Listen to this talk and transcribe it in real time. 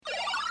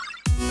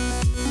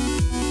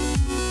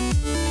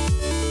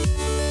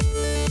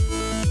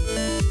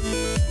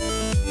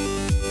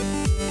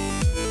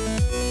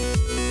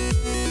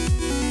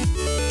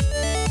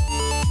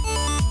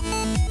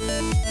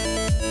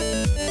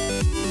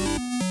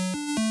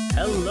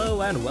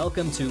Hello and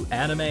welcome to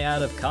Anime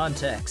Out of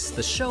Context,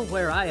 the show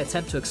where I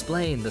attempt to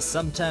explain the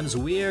sometimes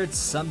weird,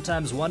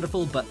 sometimes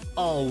wonderful, but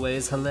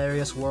always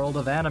hilarious world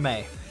of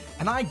anime.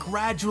 And I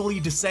gradually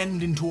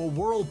descend into a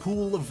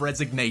whirlpool of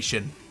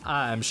resignation.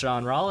 I'm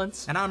Sean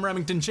Rollins. And I'm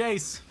Remington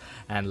Chase.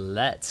 And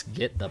let's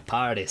get the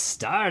party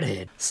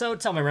started. So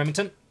tell me,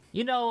 Remington,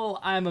 you know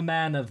I'm a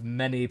man of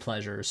many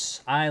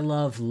pleasures. I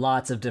love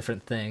lots of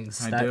different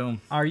things that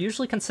are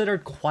usually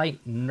considered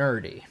quite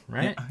nerdy,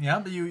 right? Yeah,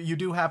 but you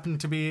do happen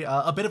to be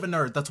a bit of a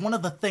nerd. That's one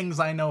of the things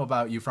I know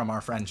about you from our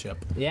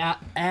friendship. Yeah,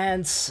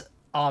 and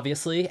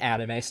obviously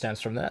anime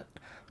stems from that.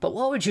 But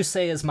what would you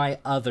say is my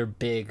other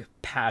big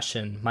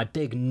passion, my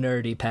big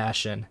nerdy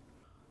passion?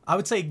 I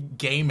would say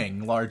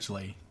gaming,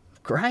 largely.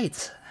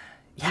 Great.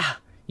 Yeah,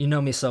 you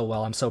know me so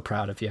well. I'm so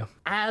proud of you.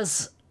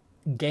 As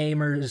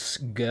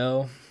gamers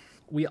go,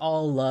 we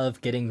all love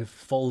getting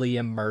fully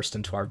immersed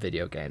into our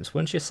video games,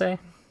 wouldn't you say?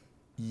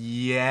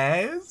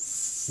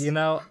 Yes. You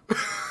know,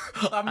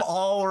 I'm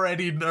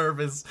already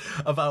nervous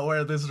about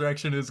where this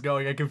direction is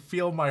going. I can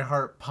feel my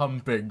heart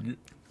pumping.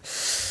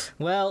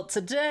 Well,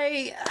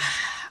 today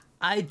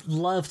I'd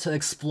love to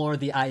explore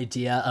the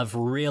idea of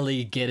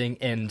really getting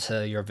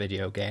into your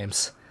video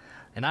games.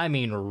 And I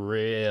mean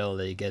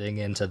really getting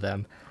into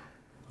them.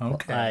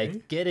 Okay.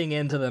 Like, getting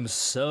into them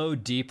so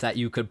deep that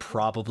you could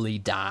probably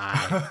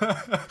die.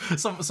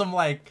 Some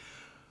like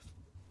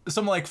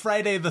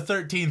Friday the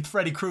 13th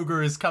Freddy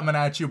Krueger is coming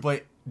at you,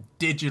 but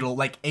digital,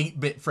 like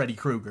 8-bit Freddy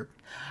Krueger.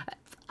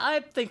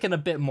 I'm thinking a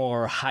bit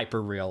more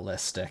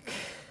hyper-realistic.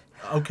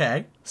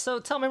 Okay. So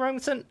tell me,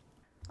 Remington,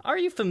 are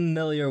you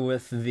familiar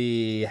with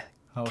the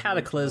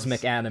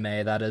cataclysmic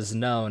anime that is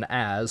known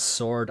as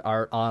Sword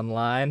Art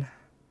Online?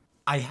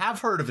 I have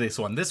heard of this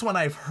one. This one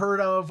I've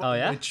heard of,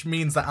 which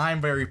means that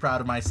I'm very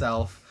proud of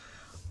myself.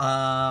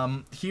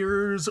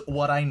 Here's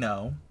what I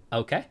know.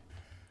 Okay.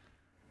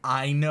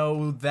 I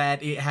know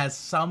that it has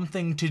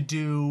something to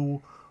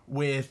do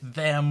with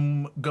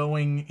them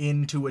going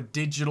into a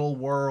digital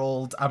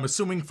world. I'm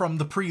assuming from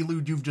the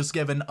prelude you've just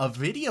given, a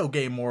video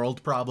game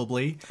world,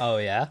 probably. Oh,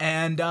 yeah?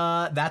 And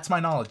that's my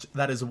knowledge.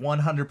 That is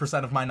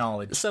 100% of my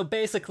knowledge. So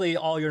basically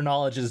all your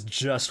knowledge is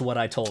just what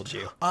I told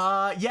you.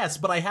 Yes,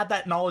 but I had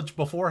that knowledge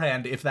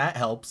beforehand, if that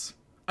helps.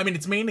 I mean,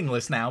 it's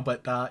meaningless now,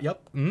 but,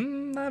 yep.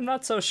 I'm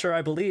not so sure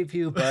I believe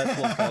you, but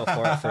we'll go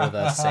for it for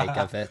the sake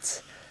of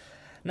it.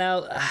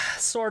 Now,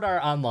 Sword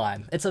Art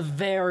Online. It's a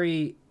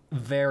very,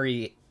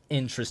 very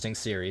interesting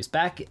series.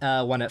 Back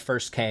when it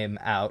first came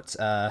out,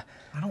 I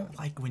don't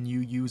like when you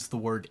use the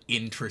word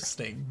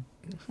interesting.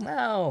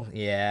 Well,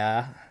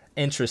 yeah.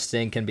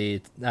 Interesting can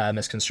be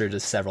misconstrued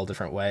as several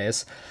different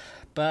ways.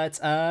 But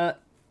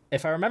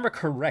if I remember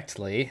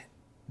correctly,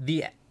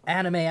 the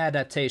anime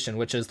adaptation,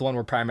 which is the one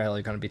we're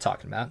primarily going to be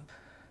talking about,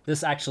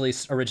 this actually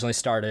originally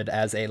started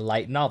as a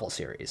light novel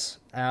series.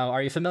 Now,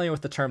 are you familiar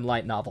with the term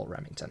light novel,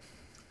 Remington?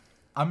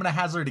 I'm going to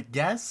hazard a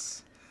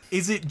guess.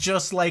 Is it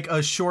just like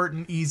a short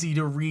and easy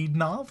to read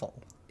novel?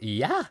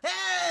 Yeah.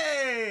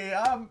 Hey!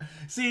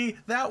 See,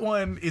 that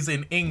one is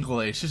in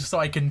English, so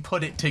I can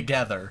put it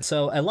together.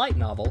 So a light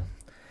novel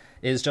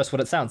is just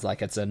what it sounds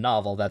like. It's a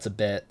novel that's a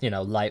bit,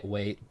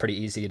 lightweight, pretty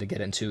easy to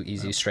get into,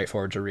 easy,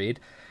 straightforward to read.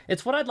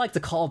 It's what I'd like to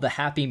call the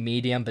happy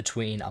medium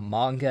between a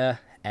manga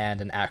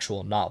and an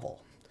actual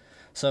novel.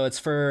 So it's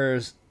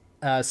for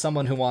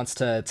someone who wants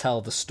to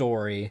tell the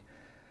story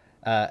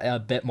a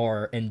bit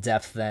more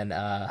in-depth than,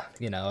 a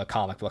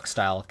comic book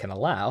style can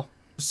allow.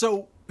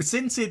 So,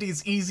 since it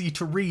is easy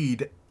to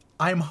read,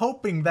 I'm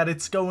hoping that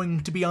it's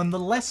going to be on the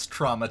less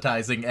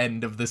traumatizing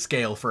end of the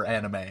scale for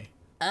anime.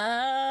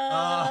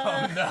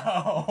 Oh,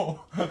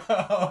 no.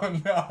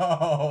 Oh,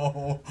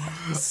 no.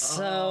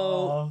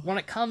 So, when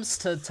it comes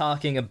to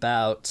talking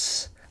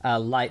about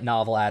light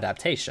novel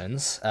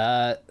adaptations,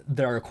 there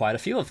are quite a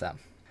few of them.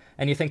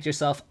 And you think to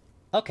yourself,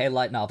 okay,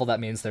 light novel, that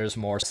means there's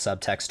more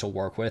subtext to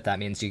work with. That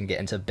means you can get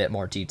into a bit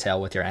more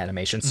detail with your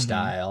animation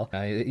style.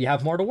 You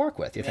have more to work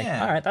with. You think,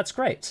 all right, that's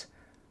great.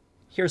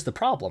 Here's the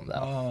problem, though.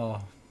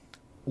 Oh.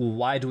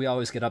 Why do we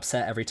always get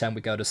upset every time we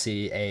go to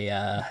see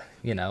a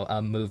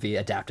movie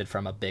adapted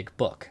from a big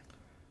book?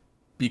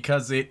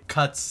 Because it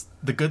cuts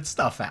the good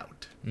stuff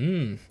out.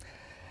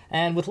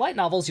 And with light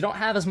novels, you don't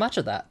have as much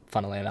of that,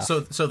 funnily enough.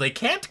 So they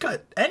can't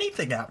cut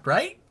anything out,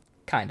 right?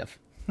 Kind of.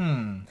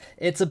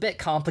 It's a bit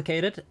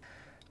complicated,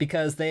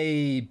 because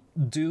they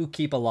do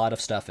keep a lot of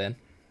stuff in,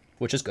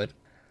 which is good.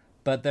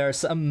 But there are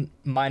some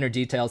minor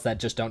details that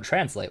just don't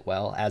translate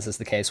well, as is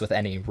the case with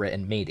any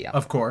written medium.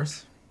 Of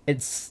course.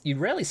 You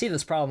rarely see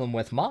this problem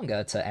with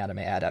manga to anime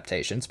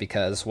adaptations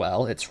because,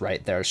 well, it's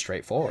right there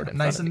straightforward.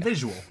 Nice and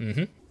visual.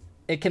 Mm-hmm.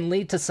 It can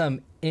lead to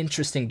some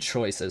interesting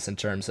choices in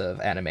terms of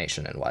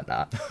animation and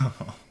whatnot.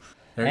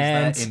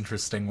 There's that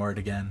interesting word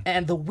again.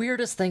 And the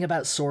weirdest thing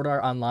about Sword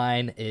Art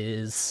Online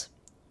is,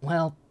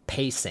 well,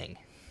 pacing.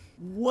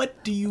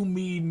 What do you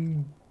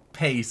mean,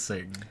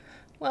 pacing?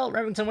 Well,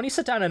 Remington, when you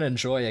sit down and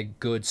enjoy a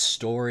good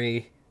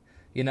story,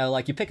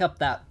 like you pick up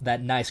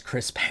that nice,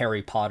 crisp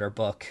Harry Potter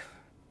book,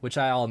 which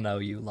I all know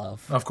you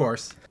love. Of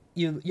course.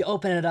 You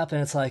open it up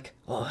and it's like,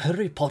 oh,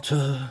 Harry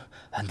Potter,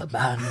 and the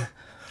man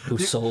who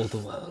sold the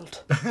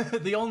world.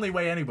 The only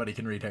way anybody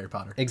can read Harry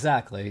Potter.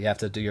 Exactly. You have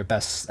to do your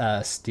best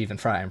Stephen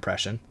Fry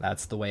impression.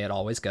 That's the way it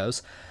always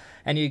goes.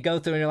 And you go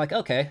through and you're like,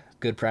 okay,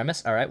 good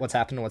premise. All right, what's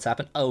happened? What's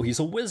happened? Oh, he's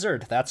a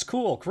wizard. That's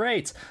cool.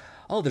 Great.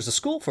 Oh, there's a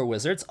school for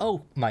wizards.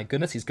 Oh, my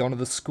goodness, he's going to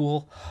the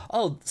school.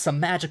 Oh,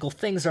 some magical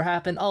things are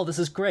happening. Oh, this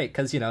is great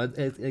because,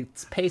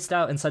 it's paced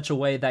out in such a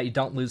way that you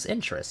don't lose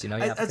interest. You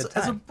have a good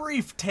time. As a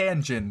brief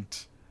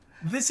tangent,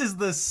 this is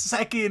the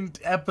second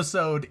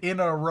episode in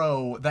a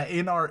row that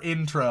in our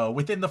intro,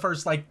 within the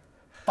first,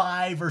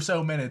 5 or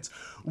so minutes,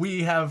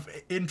 we have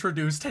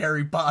introduced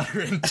Harry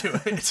Potter into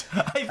it.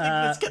 I think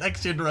this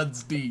connection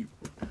runs deep.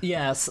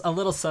 Yes, a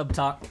little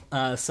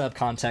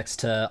subcontext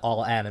to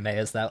all anime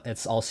is that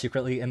it's all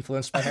secretly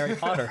influenced by Harry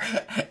Potter.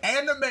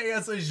 Anime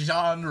as a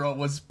genre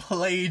was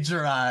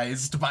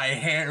plagiarized by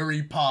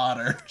Harry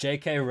Potter.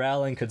 J.K.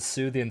 Rowling could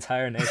sue the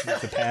entire nation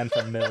of Japan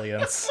for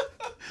millions.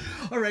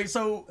 All right,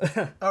 so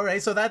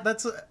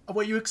that's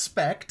what you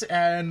expect,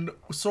 and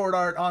Sword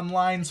Art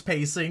Online's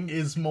pacing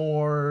is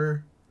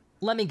more.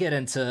 Let me get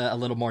into a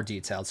little more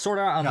detail. Sword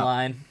Art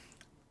Online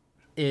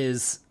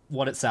is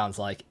what it sounds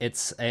like.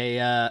 It's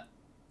a.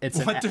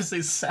 What does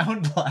it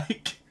sound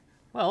like?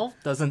 Well,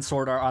 doesn't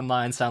Sword Art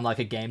Online sound like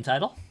a game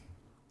title?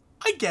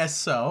 I guess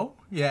so.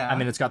 Yeah. I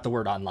mean, it's got the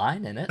word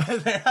online in it.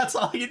 That's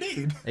all you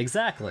need.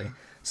 Exactly.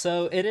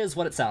 So it is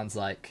what it sounds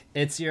like.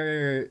 It's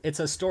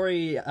a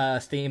story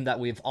theme that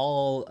we've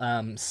all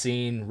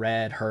seen,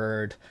 read,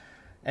 heard,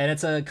 and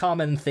it's a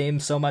common theme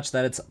so much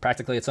that it's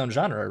practically its own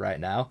genre right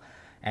now.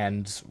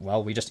 And,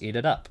 well, we just eat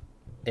it up.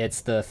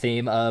 It's the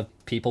theme of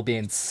people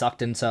being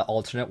sucked into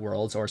alternate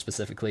worlds, or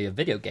specifically a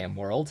video game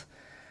world.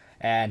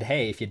 And,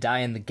 hey, if you die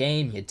in the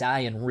game, you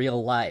die in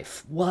real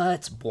life.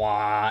 What?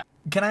 What?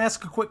 Can I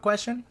ask a quick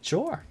question?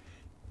 Sure.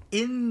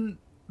 In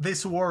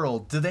this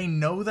world, do they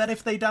know that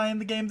if they die in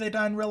the game, they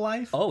die in real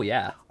life? Oh,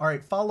 yeah. All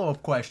right,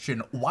 follow-up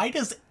question. Why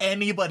does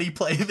anybody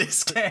play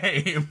this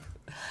game?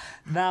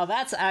 Now,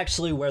 that's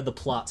actually where the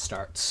plot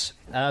starts.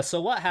 So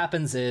what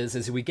happens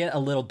is we get a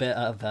little bit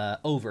of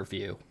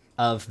overview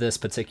of this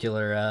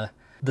particular,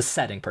 the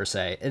setting, per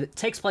se. It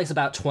takes place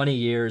about 20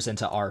 years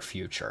into our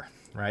future,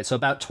 right? So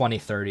about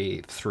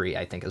 2033,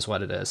 I think, is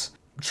what it is.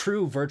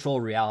 True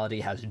virtual reality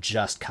has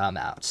just come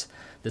out.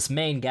 This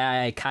main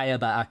guy,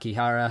 Kayaba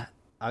Akihara...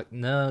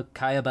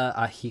 Kayaba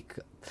Ahika...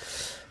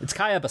 It's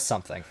Kayaba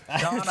something.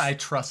 John, I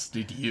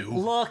trusted you.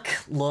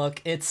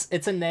 Look, it's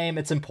a name,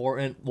 it's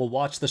important. We'll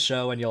watch the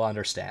show and you'll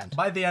understand.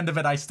 By the end of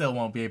it, I still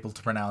won't be able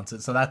to pronounce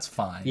it, so that's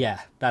fine.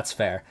 Yeah, that's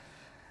fair.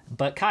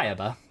 But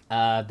Kayaba,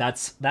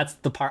 that's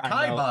the part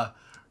I know. Kaiba?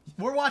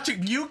 We're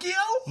watching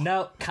Yu-Gi-Oh?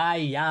 No,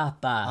 Kayaba.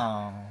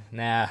 Oh.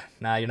 Nah,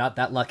 you're not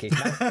that lucky.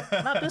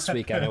 Not this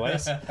week,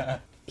 anyways.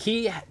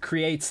 He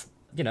creates,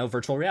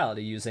 virtual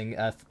reality using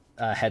a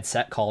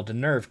headset called a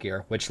Nerve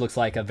Gear, which looks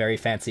like a very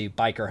fancy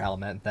biker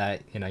helmet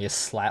that you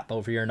slap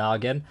over your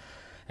noggin,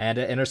 and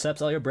it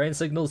intercepts all your brain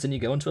signals, and you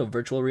go into a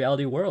virtual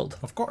reality world.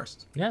 Of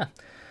course. Yeah,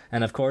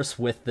 and of course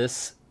with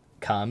this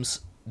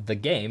comes the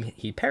game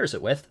he pairs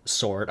it with,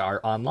 Sword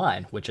Art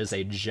Online, which is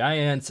a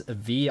giant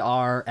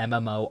VR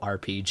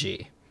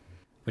MMORPG.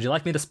 Would you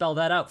like me to spell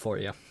that out for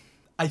you?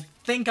 I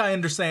think I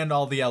understand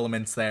all the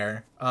elements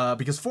there,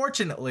 because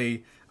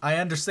fortunately, I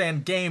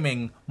understand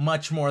gaming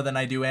much more than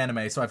I do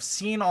anime, so I've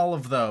seen all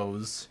of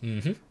those.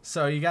 Mm-hmm.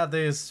 So you got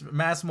this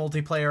mass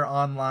multiplayer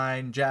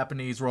online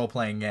Japanese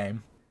role-playing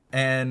game,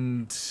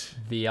 and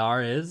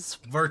VR is?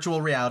 Virtual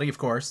reality, of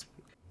course.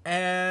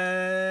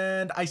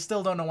 And I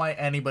still don't know why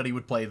anybody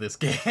would play this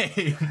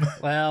game.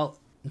 Well,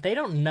 they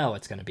don't know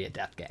it's going to be a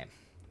death game.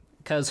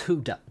 Because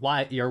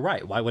why? You're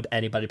right. Why would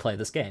anybody play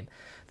this game?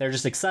 They're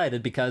just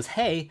excited because,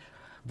 hey,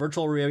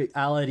 virtual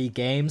reality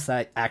games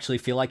that actually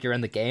feel like you're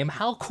in the game.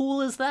 How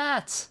cool is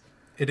that?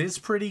 It is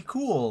pretty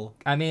cool.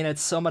 I mean,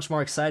 it's so much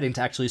more exciting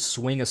to actually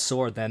swing a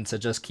sword than to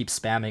just keep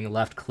spamming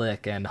left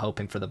click and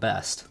hoping for the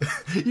best.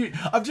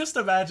 I'm just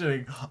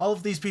imagining all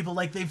of these people,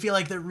 they feel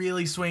like they're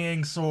really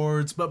swinging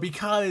swords, but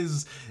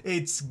because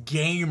it's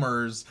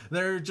gamers,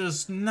 they're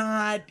just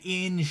not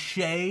in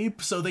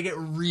shape, so they get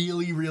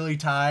really, really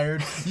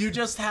tired. You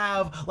just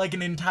have,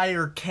 an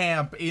entire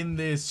camp in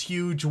this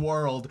huge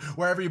world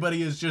where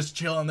everybody is just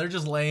chilling. They're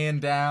just laying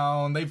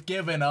down. They've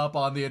given up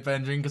on the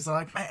adventuring because they're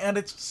like, man,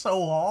 it's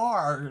so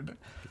hard.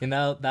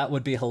 That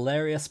would be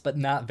hilarious, but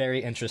not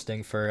very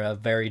interesting for a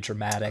very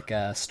dramatic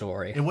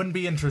story. It wouldn't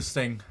be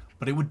interesting,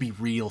 but it would be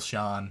real,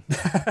 Sean.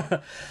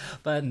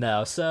 But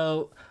no,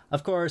 so,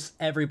 of course,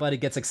 everybody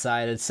gets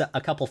excited. So, a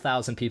couple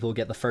thousand people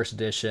get the first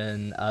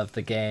edition of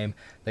the game.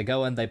 They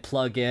go in, they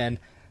plug in,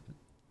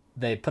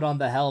 they put on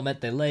the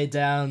helmet, they lay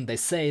down, they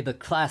say the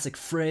classic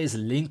phrase,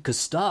 Link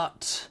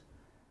start,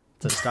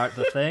 to start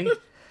the thing.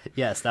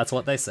 Yes, that's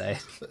what they say.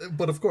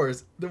 But of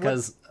course.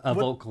 Because a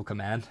vocal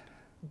command.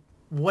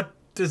 What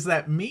does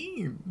that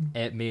mean?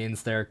 It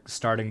means they're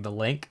starting the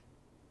link.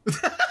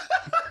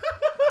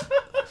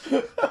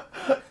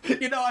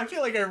 I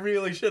feel like I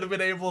really should have been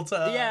able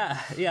to.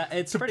 Yeah,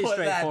 it's pretty put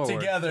straightforward. That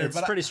together.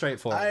 It's pretty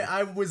straightforward.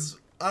 I was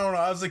I don't know.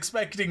 I was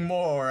expecting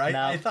more.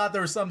 I thought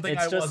there was something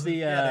I wasn't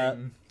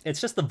getting. It's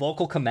just the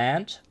vocal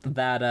command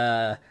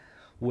that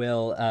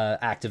will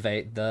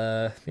activate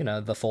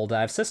the full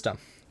dive system.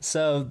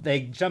 So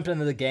they jump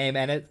into the game,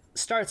 and it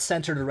starts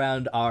centered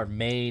around our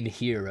main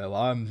hero,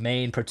 our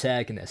main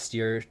protagonist,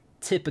 your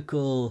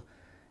typical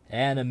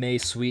anime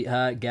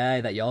sweetheart guy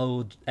that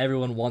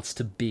everyone wants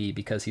to be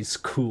because he's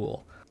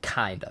cool,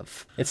 kind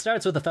of. It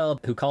starts with a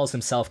fellow who calls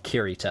himself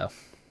Kirito.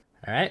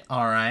 All right?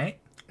 All right.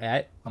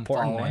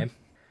 Important name.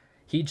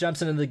 He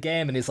jumps into the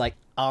game, and he's like,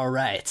 all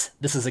right,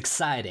 this is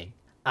exciting.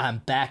 I'm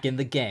back in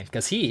the game,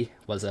 because he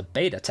was a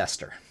beta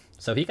tester.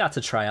 So he got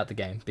to try out the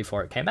game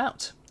before it came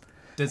out.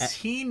 Does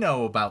he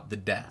know about the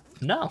death?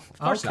 No, of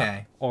course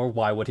not. Or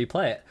why would he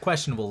play it?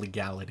 Questionable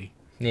legality.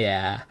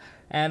 Yeah.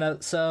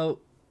 And so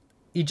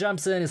he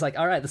jumps in, he's like,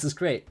 all right, this is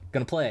great,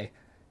 gonna play.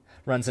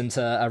 Runs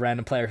into a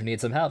random player who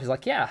needs some help. He's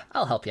like, yeah,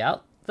 I'll help you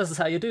out. This is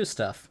how you do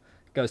stuff.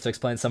 Goes to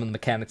explain some of the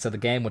mechanics of the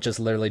game, which is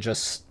literally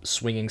just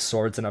swinging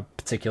swords in a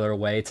particular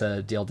way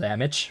to deal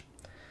damage,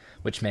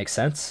 which makes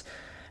sense.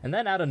 And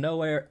then out of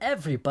nowhere,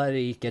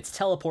 everybody gets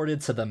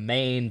teleported to the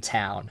main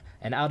town.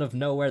 And out of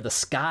nowhere, the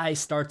sky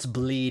starts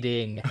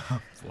bleeding.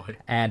 Oh, boy.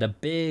 And a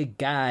big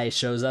guy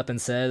shows up and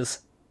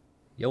says,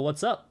 yo,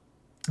 what's up?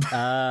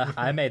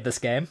 I made this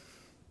game.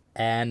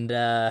 And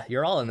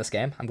you're all in this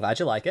game. I'm glad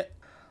you like it.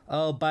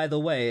 Oh, by the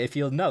way, if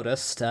you'll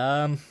noticed,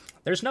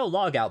 there's no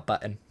logout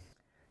button.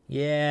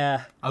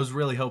 Yeah. I was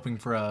really hoping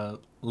for a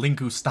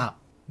Linku stop.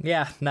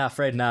 Yeah, no,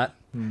 afraid not.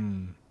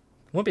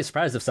 Wouldn't be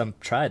surprised if some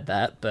tried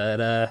that,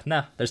 but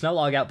no, there's no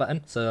logout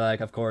button. So,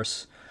 like, of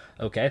course,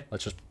 okay,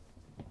 let's just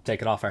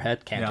take it off our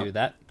head. Can't do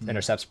that.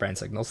 Intercepts brain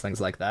signals,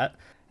 things like that.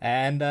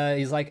 And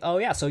he's like, oh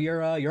yeah, so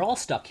you're all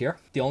stuck here.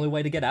 The only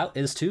way to get out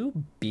is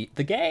to beat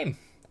the game.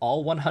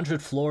 All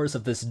 100 floors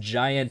of this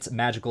giant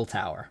magical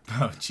tower.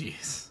 Oh,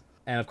 jeez.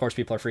 And of course,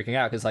 people are freaking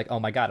out because, like, oh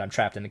my god, I'm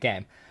trapped in the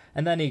game.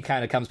 And then he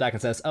kind of comes back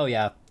and says, oh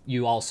yeah,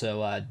 you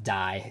also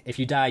die. If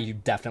you die, you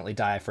definitely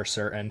die for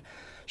certain.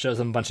 Shows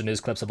them a bunch of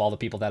news clips of all the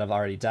people that have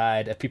already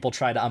died. If people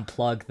try to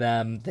unplug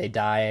them, they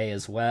die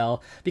as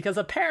well. Because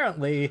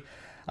apparently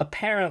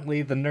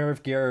the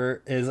nerve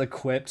gear is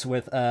equipped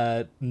with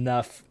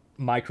enough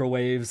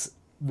microwaves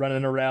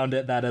running around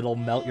it that it'll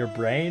melt your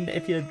brain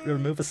if you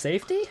remove a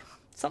safety?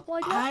 Something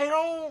like that? I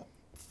don't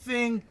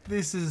think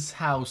this is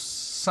how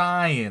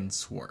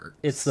science works.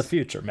 It's the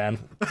future, man.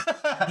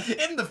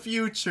 In the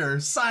future,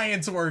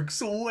 science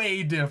works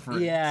way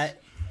different. Yeah,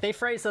 they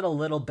phrase it a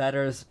little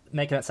better,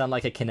 making it sound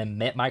like it can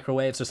emit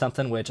microwaves or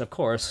something, which, of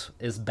course,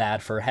 is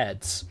bad for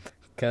heads.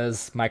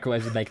 Because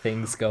microwaves would make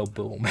things go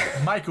boom.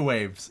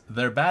 Microwaves,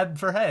 they're bad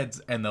for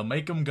heads, and they'll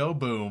make them go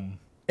boom.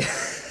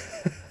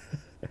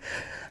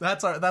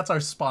 That's our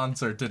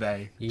sponsor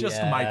today.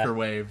 Just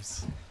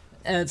microwaves.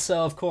 And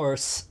so, of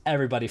course,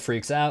 everybody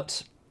freaks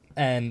out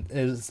and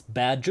is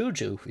bad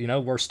juju. You know,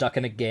 we're stuck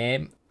in a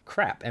game.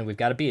 Crap, and we've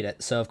got to beat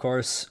it. So, of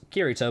course,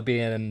 Kirito,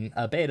 being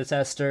a beta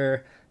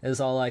tester, is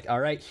all like,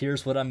 all right,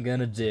 here's what I'm going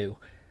to do.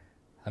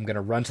 I'm going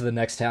to run to the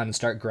next town and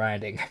start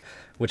grinding,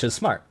 which is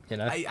smart, you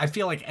know? I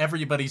feel like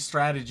everybody's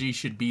strategy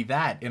should be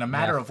that. In a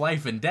matter of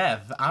life and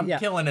death, I'm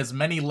killing as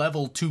many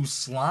level 2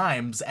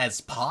 slimes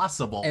as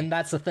possible. And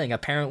that's the thing.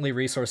 Apparently,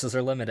 resources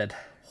are limited.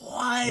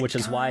 What? Which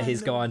is why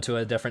he's going to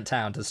a different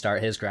town to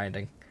start his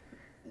grinding.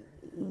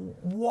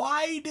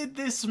 Why did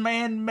this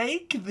man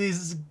make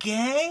this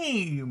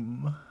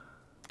game?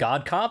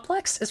 God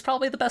complex is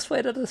probably the best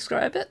way to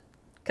describe it.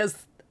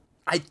 Because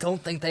I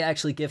don't think they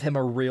actually give him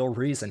a real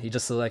reason. He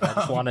just like, I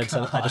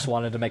just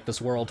wanted to make this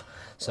world.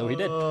 So he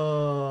did.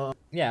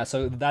 Yeah,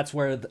 so that's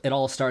where it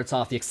all starts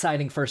off. The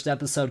exciting first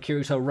episode,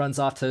 Kirito runs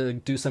off to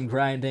do some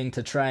grinding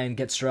to try and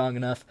get strong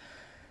enough.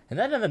 And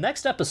then in the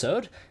next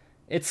episode,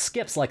 it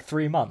skips like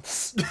 3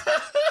 months.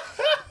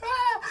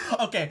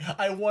 Okay,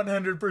 I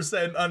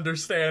 100%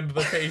 understand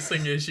the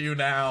pacing issue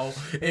now.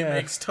 It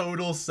makes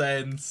total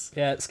sense.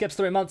 Yeah, it skips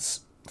 3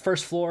 months.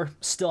 First floor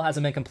still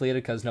hasn't been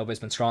completed because nobody's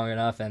been strong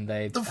enough, and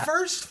the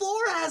first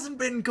floor hasn't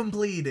been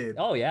completed.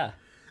 Oh yeah.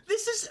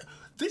 This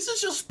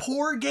is just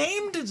poor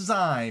game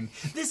design.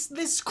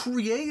 This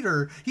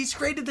creator, he's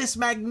created this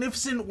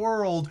magnificent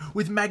world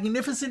with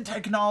magnificent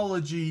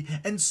technology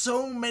and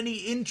so many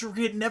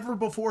intricate, never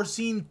before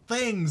seen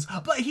things,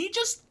 but he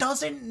just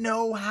doesn't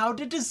know how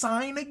to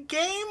design a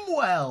game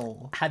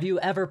well. Have you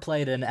ever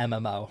played an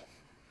MMO?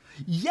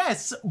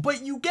 Yes,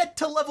 but you get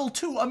to level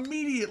 2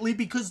 immediately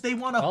because they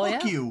want to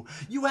hook you.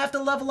 You have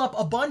to level up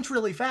a bunch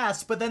really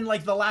fast, but then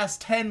like the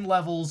last 10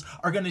 levels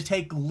are going to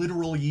take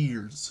literal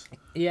years.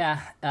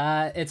 Yeah,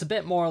 it's a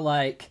bit more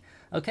like,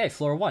 okay,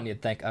 floor 1,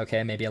 you'd think,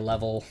 okay, maybe a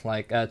level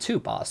like 2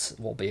 boss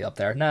will be up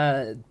there.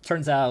 Nah,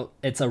 turns out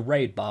it's a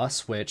raid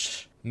boss,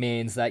 which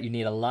means that you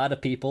need a lot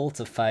of people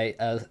to fight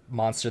a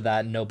monster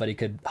that nobody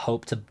could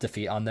hope to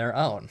defeat on their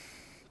own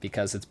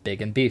because it's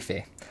big and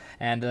beefy.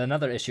 And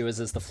another issue is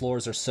the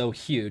floors are so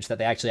huge that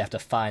they actually have to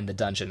find the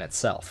dungeon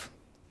itself.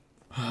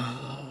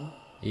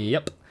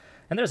 Yep.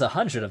 And there's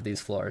 100 of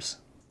these floors.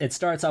 It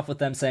starts off with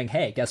them saying,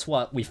 hey, guess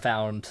what? We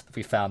found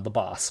the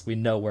boss. We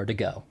know where to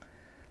go.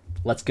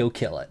 Let's go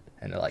kill it.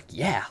 And they're like,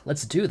 yeah,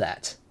 let's do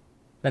that.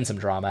 Then some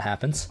drama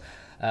happens.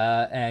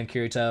 And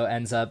Kirito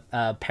ends up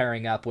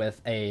pairing up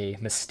with a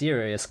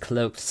mysterious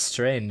cloaked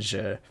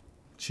stranger.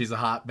 She's a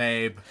hot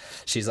babe.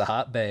 She's a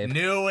hot babe.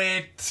 Knew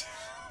it!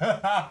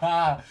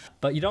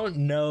 But you don't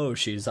know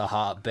she's a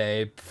hot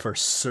babe for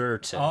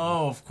certain.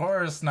 Oh, of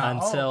course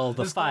not. Until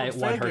the fight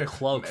when her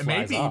cloak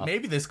flies off.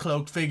 Maybe this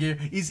cloaked figure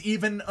is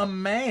even a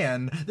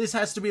man. This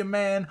has to be a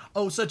man.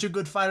 Oh, such a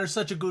good fighter,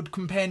 such a good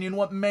companion.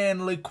 What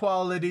manly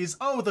qualities.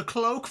 Oh, the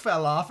cloak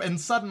fell off,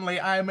 and suddenly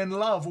I am in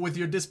love with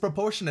your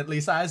disproportionately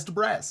sized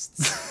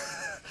breasts.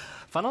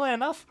 Funnily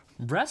enough,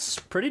 breasts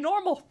pretty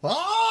normal.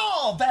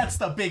 Oh, that's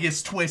the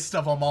biggest twist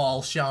of them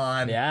all,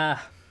 Sean. Yeah.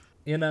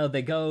 You know,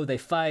 they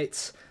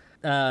fight.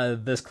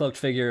 This cloaked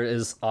figure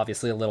is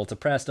obviously a little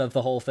depressed of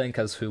the whole thing,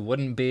 because who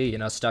wouldn't be, you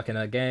know, stuck in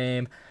a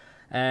game.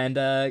 And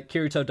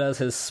Kirito does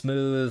his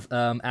smooth,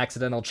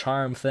 accidental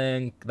charm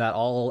thing that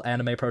all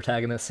anime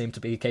protagonists seem to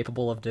be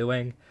capable of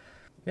doing.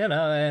 You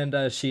know,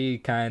 and she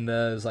kind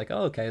of is like,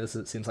 oh, okay,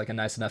 seems like a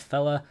nice enough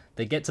fella.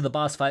 They get to the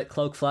boss fight,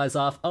 cloak flies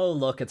off. Oh,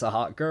 look, it's a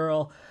hot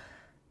girl.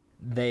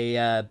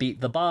 They beat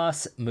the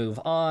boss, move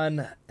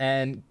on,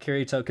 and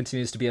Kirito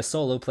continues to be a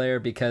solo player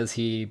because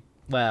he,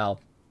 well,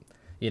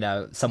 you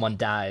know, someone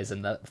dies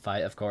in the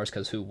fight, of course,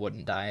 because who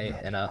wouldn't die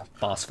in a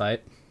boss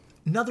fight?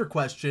 Another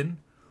question.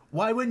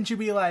 Why wouldn't you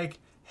be like,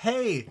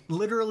 hey,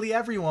 literally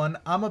everyone,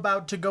 I'm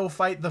about to go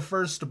fight the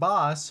first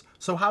boss,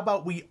 so how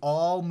about we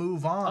all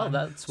move on? Oh,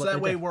 that's what so that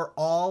they way do. we're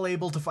all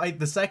able to fight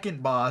the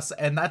second boss,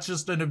 and that's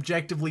just an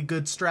objectively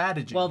good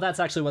strategy. Well, that's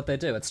actually what they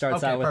do. It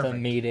starts Okay, out with perfect. a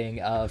meeting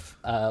of,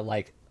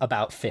 like,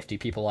 about 50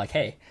 people like,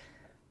 hey,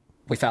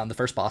 we found the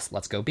first boss,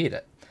 let's go beat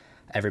it.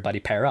 Everybody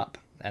pair up,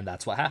 and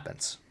that's what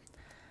happens.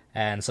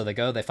 And so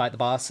they fight the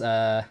boss.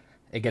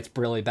 It gets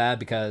really bad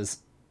because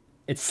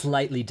it's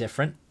slightly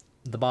different,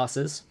 the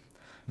bosses,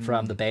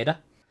 from the beta.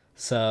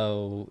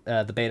 So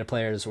the beta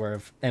players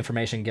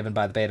information given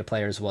by the beta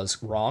players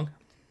was wrong.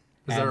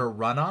 Is there a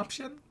run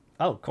option?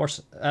 Oh, of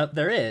course,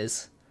 there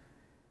is.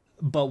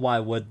 But why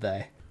would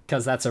they?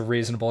 Because that's a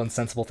reasonable and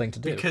sensible thing to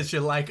do. Because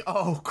you're like,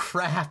 oh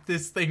crap,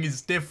 this thing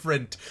is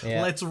different.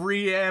 Yeah. Let's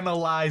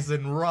reanalyze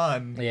and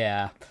run.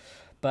 Yeah.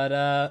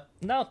 But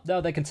no,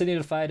 they continue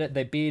to fight it.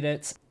 They beat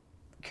it.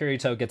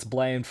 Kirito gets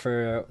blamed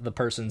for the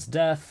person's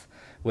death,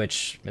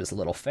 which is a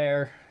little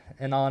fair,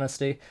 in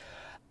honesty.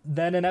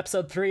 Then in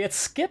episode 3, it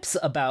skips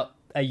about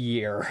a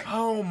year.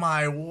 Oh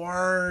my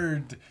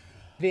word.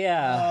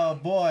 Yeah. Oh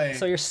boy.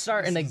 So you're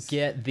starting to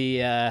get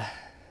the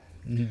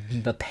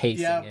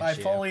pacing Yeah, issue. I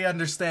fully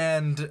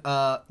understand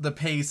the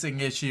pacing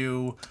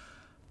issue.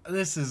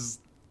 This is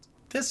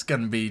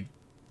gonna be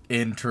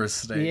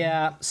interesting.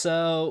 Yeah,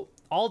 so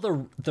all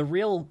the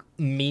real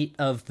meat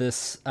of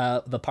this,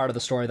 the part of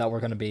the story that we're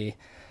going to be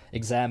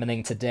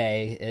examining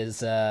today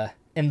is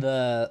in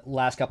the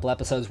last couple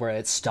episodes where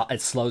it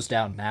slows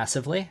down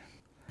massively.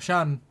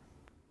 Sean,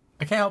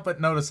 I can't help but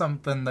notice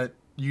something that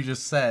you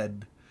just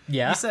said.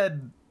 Yeah? You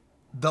said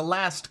the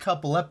last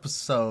couple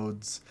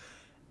episodes,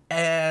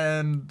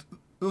 and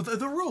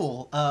the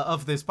rule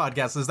of this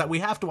podcast is that we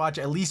have to watch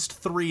at least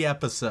 3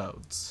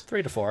 episodes.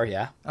 3 to 4,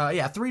 yeah.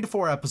 3 to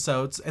 4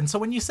 episodes. And so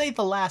when you say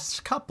the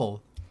last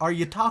couple, are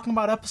you talking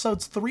about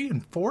episodes 3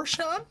 and 4,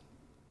 Sean?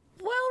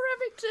 Well,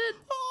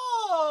 Remington.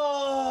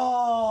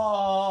 Oh.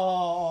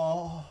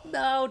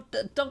 No,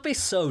 don't be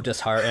so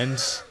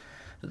disheartened.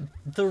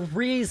 The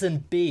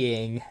reason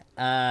being,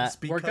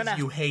 It's we're because gonna.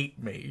 you hate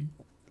me.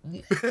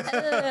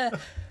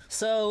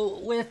 So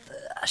with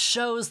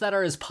shows that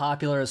are as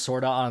popular as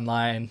Sword Art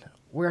Online,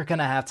 we're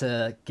gonna have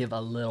to give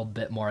a little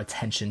bit more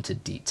attention to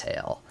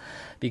detail,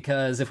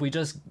 because if we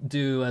just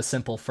do a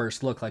simple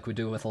first look like we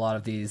do with a lot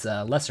of these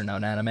lesser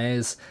known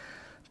animes,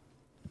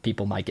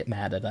 people might get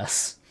mad at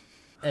us.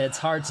 It's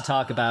hard to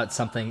talk about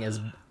something as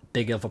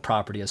big of a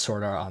property as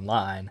Sword Art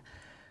Online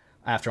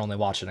after only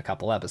watching a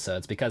couple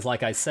episodes, because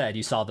like I said,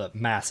 you saw the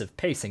massive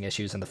pacing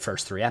issues in the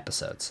first 3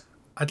 episodes.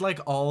 I'd like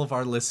all of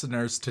our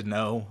listeners to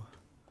know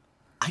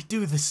I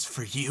do this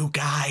for you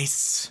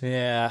guys.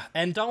 Yeah,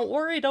 and don't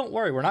worry,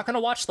 we're not going to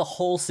watch the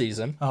whole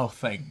season. Oh,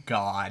 thank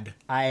God.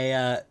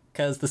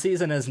 Because the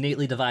season is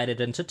neatly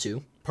divided into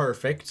 2.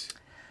 Perfect.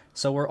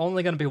 So we're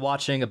only going to be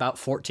watching about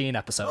 14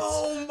 episodes.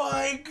 Oh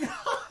my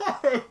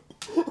God.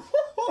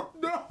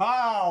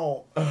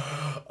 No.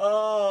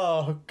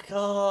 Oh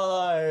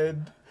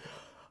God.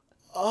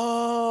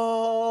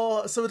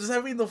 Oh, so does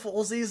that mean the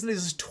full season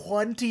is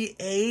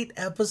 28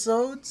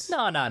 episodes?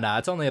 No,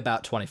 it's only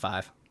about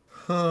 25.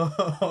 Oh,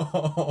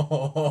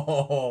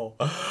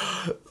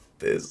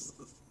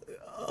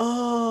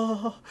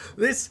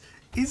 this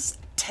is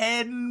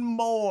 10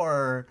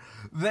 more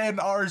than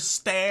our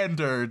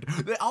standard.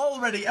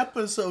 Already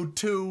episode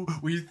 2,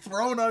 we've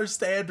thrown our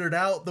standard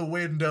out the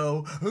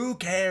window. Who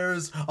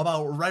cares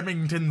about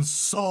Remington's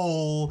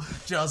soul?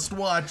 Just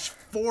watch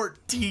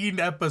 14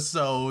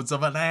 episodes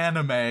of an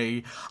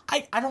anime.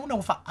 I don't know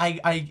if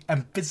I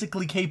am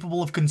physically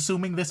capable of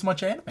consuming this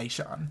much anime,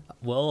 Sean.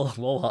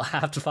 We'll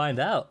have to find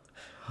out.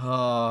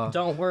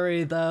 Don't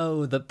worry,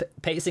 though. The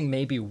pacing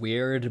may be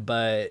weird,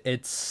 but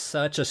it's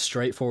such a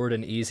straightforward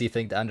and easy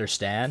thing to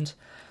understand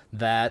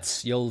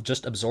that you'll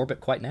just absorb it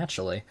quite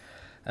naturally,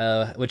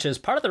 which is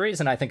part of the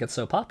reason I think it's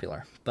so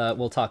popular. But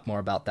we'll talk more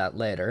about that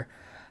later.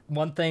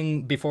 One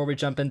thing before we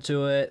jump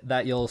into it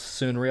that you'll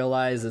soon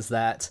realize is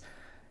that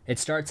it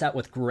starts out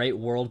with great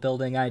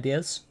world-building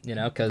ideas,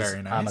 because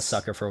Very nice. I'm a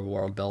sucker for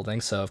world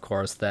building, so of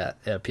course that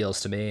it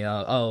appeals to me.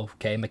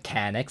 Okay,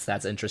 mechanics,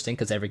 that's interesting,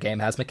 because every game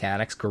has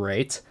mechanics,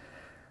 great.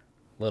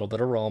 A little bit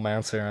of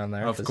romance here and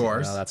there. Of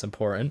course. That's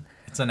important.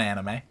 It's an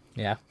anime.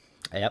 Yeah,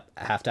 yep,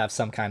 I have to have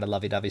some kind of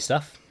lovey-dovey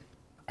stuff.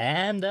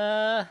 And,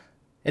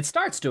 it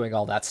starts doing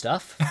all that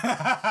stuff.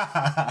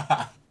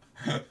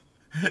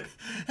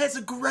 It's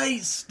a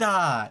great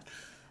start.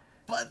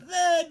 But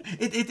then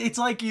it's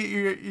like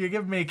you're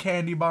giving me a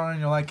candy bar and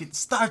you're like, it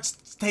starts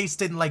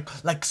tasting like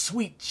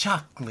sweet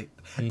chocolate.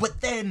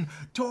 But then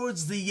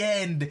towards the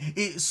end,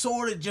 it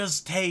sort of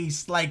just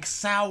tastes like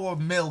sour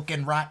milk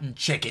and rotten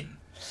chicken.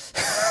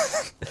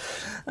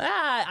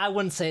 I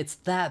wouldn't say it's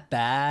that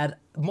bad.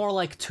 More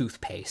like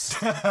toothpaste.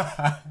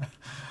 Perfect.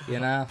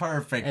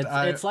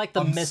 It's like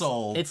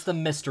sold. it's the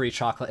mystery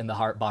chocolate in the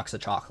heart box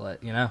of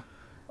chocolate,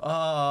 Oh,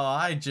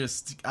 I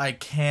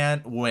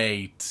can't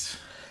wait.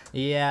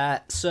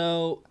 Yeah,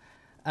 so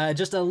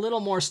just a little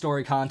more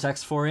story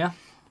context for you.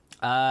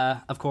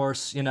 Of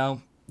course,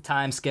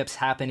 time skips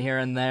happen here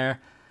and there.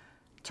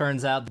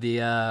 Turns out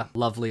the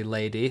lovely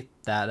lady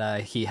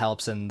that he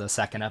helps in the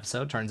second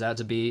episode turns out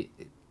to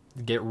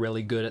get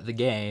really good at the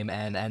game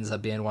and ends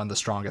up being one of the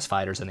strongest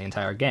fighters in the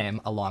entire game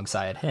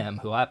alongside him,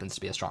 who happens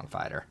to be a strong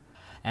fighter.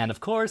 And of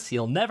course,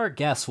 you'll never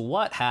guess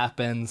what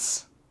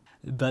happens.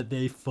 But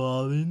they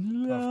fall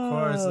in love. Of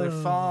course, they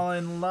fall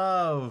in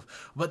love.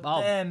 But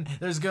then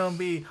there's going to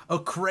be a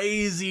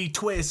crazy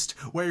twist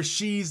where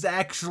she's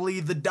actually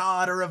the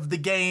daughter of the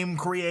game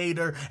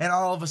creator. And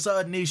all of a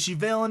sudden, is she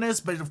villainous?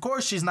 But of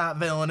course she's not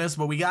villainous,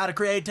 but we got to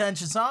create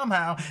tension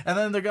somehow. And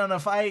then they're going to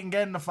fight and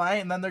get in a fight,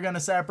 and then they're going to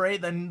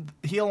separate. Then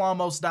he'll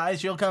almost die.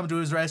 She'll come to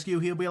his rescue.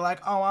 He'll be like,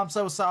 oh, I'm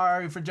so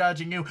sorry for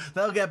judging you.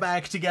 They'll get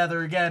back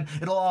together again.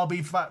 It'll all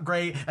be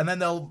great. And then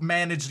they'll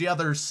manage the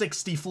other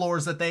 60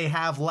 floors that they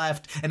have left.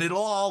 And it'll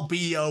all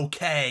be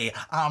okay.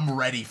 I'm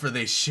ready for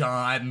this,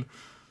 Sean.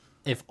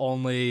 If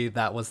only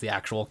that was the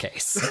actual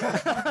case.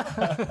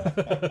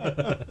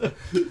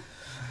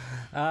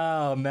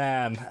 Oh,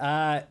 man.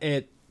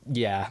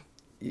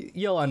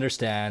 You'll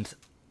understand.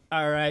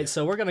 All right,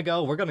 so we're gonna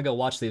go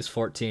watch these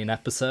 14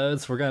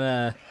 episodes. We're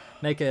gonna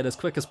make it as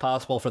quick as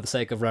possible for the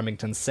sake of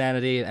Remington's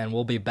sanity, and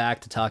we'll be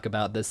back to talk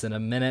about this in a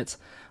minute.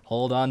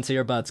 Hold on to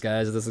your butts,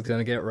 guys. This is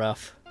gonna get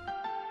rough.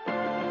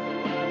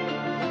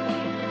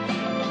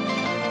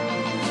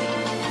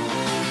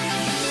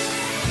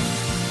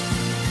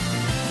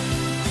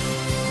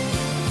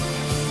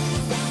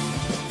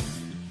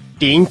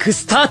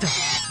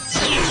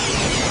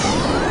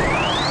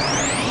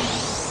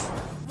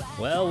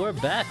 Well, we're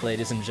back,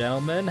 ladies and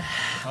gentlemen.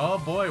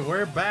 Oh boy,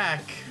 we're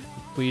back.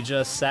 We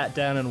just sat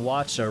down and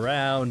watched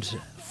around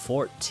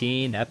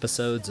 14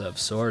 episodes of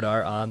Sword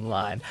Art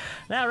Online.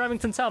 Now,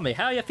 Remington, tell me,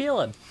 how you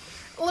feeling?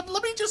 Let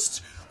me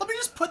just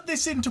put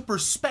this into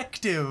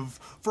perspective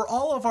for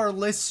all of our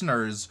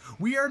listeners.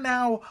 We are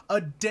now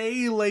a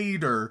day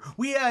later.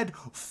 We had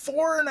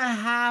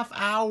 4.5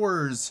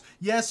 hours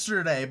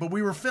yesterday, but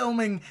we were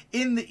filming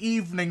in the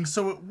evening,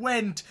 so it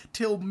went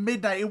till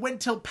midnight. It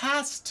went till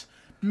past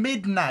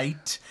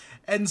midnight.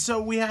 And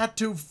so we had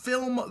to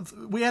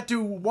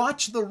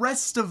watch the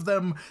rest of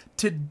them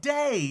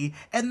today,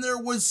 and there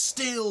was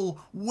still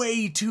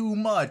way too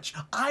much.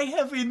 I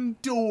have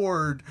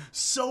endured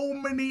so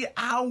many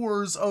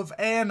hours of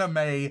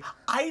anime,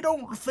 I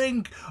don't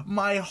think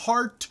my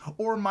heart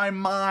or my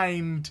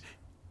mind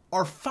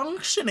are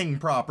functioning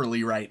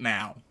properly right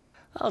now.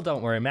 Oh,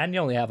 don't worry, man. You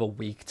only have a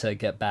week to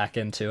get back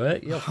into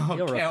it. You'll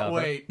recover. Can't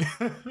wait.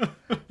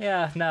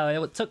 Yeah,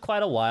 no, it took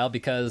quite a while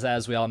because,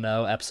 as we all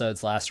know,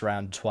 episodes last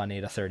around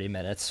 20 to 30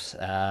 minutes.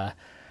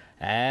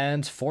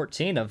 And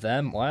 14 of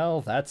them,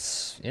 well,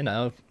 that's,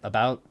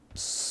 about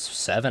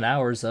 7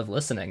 hours of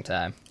listening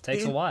time.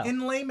 Takes a while.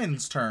 In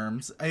layman's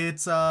terms,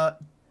 it's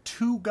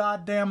too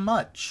goddamn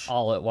much.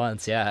 All at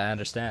once, yeah, I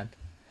understand.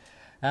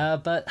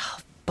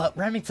 But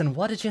Remington,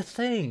 what did you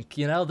think?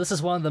 This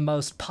is one of the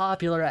most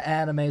popular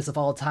animes of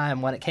all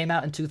time. When it came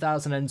out in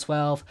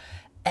 2012,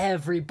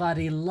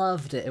 everybody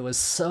loved it. It was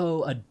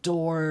so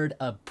adored,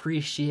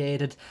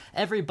 appreciated.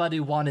 Everybody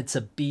wanted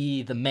to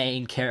be the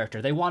main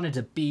character. They wanted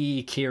to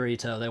be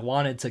Kirito. They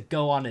wanted to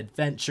go on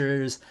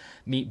adventures,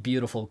 meet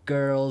beautiful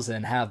girls,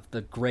 and have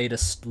the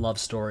greatest love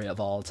story of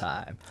all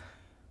time.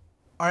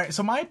 All right,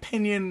 so my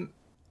opinion,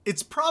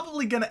 it's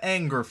probably going to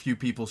anger a few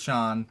people,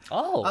 Sean.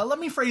 Oh. Let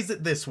me phrase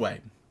it this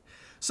way.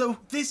 So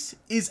this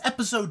is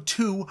episode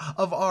 2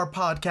 of our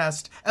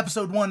podcast.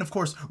 Episode 1, of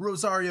course,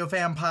 Rosario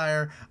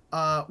Vampire,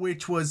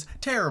 which was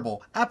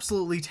terrible.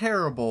 Absolutely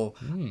terrible.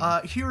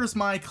 Here's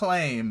my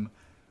claim.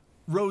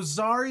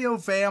 Rosario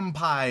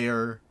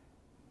Vampire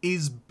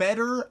is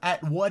better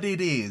at what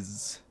it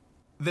is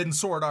than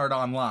Sword Art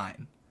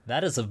Online.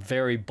 That is a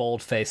very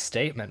bold-faced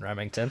statement,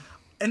 Remington.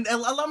 And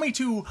allow me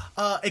to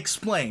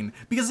explain,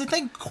 because I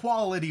think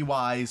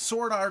quality-wise,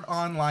 Sword Art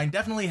Online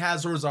definitely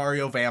has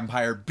Rosario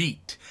Vampire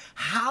beat.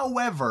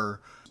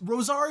 However,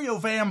 Rosario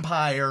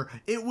Vampire,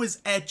 it was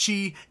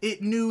ecchi,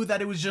 it knew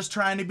that it was just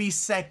trying to be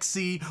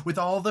sexy with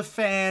all the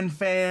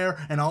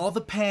fanfare and all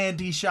the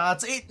panty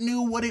shots, it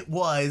knew what it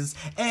was,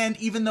 and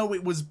even though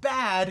it was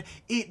bad,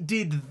 it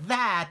did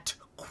that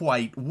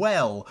quite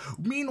well.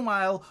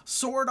 Meanwhile,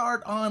 Sword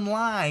Art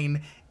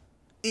Online,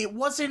 it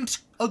wasn't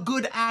a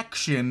good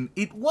action,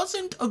 it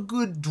wasn't a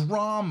good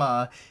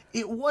drama,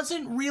 it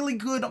wasn't really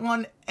good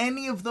on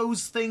any of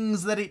those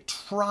things that it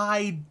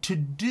tried to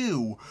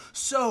do.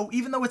 So,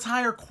 even though it's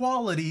higher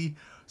quality,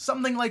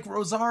 something like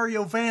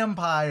Rosario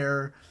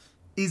Vampire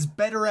is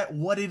better at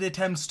what it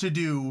attempts to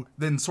do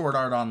than Sword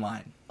Art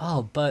Online.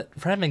 Oh, but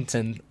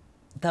Remington,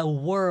 the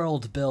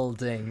world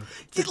building.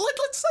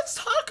 Let's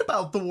talk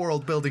about the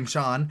world building,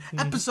 Sean.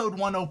 Episode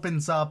 1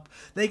 opens up.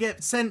 They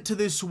get sent to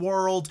this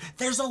world.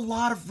 There's a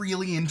lot of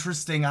really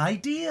interesting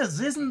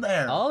ideas, isn't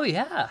there? Oh,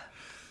 yeah.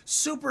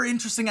 Super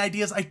interesting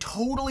ideas. I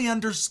totally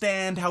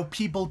understand how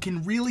people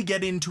can really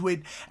get into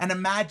it and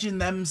imagine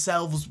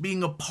themselves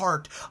being a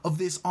part of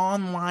this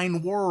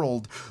online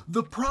world.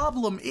 The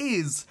problem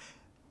is,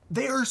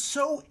 they are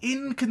so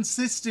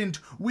inconsistent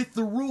with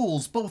the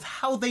rules, both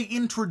how they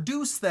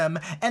introduce them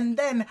and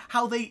then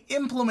how they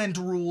implement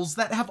rules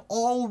that have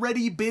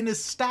already been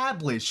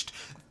established.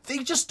 They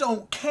just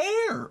don't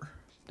care.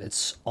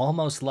 It's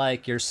almost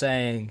like you're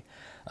saying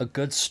a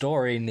good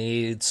story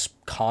needs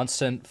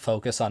constant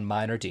focus on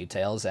minor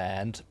details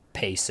and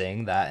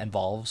pacing that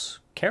involves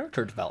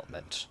character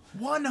development.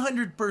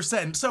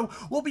 100%. So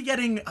we'll be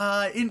getting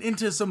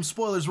into some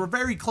spoilers. We're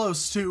very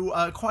close to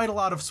quite a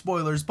lot of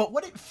spoilers, but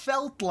what it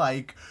felt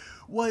like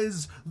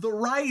was the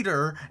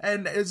writer,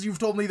 and as you've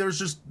told me, there's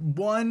just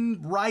one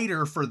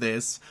writer for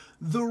this,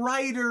 the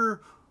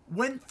writer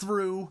went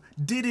through,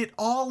 did it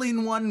all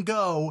in one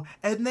go,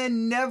 and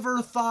then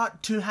never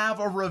thought to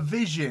have a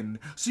revision.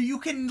 So you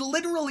can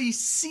literally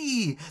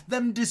see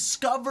them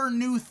discover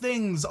new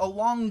things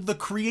along the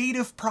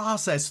creative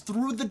process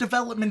through the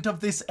development of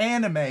this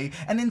anime,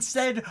 and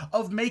instead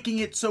of making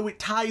it so it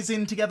ties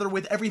in together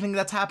with everything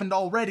that's happened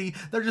already,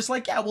 they're just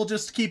like, yeah, we'll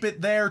just keep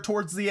it there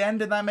towards the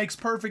end, and that makes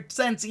perfect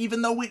sense,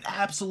 even though it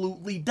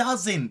absolutely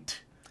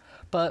doesn't.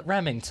 But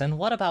Remington,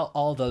 what about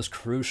all those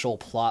crucial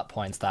plot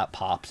points that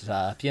popped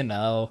up, you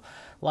know?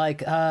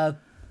 Like,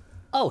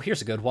 oh,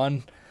 here's a good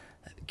one.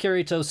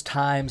 Kirito's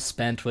time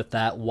spent with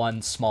that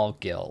one small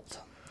guild,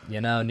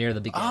 you know, near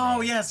the beginning. Oh,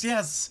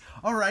 yes.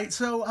 All right,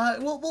 so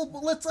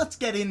let's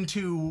get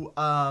into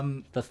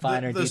the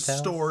finer the details?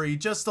 Story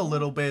just a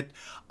little bit.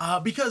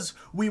 Because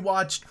we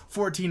watched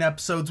 14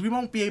 episodes, we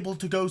won't be able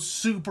to go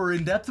super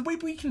in-depth.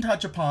 We can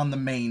touch upon the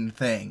main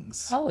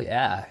things. Oh,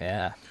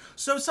 yeah.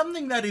 So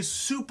something that is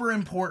super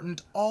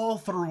important all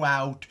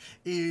throughout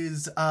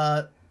is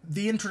the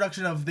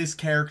introduction of this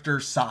character,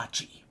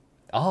 Sachi.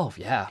 Oh,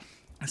 yeah.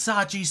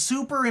 Sachi,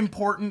 super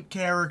important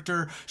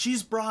character.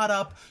 She's brought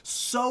up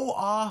so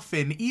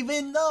often,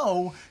 even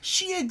though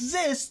she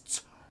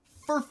exists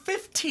for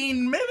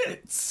 15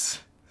 minutes.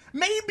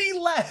 Maybe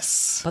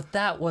less. But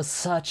that was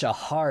such a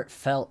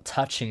heartfelt,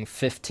 touching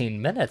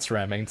 15 minutes,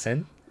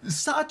 Remington.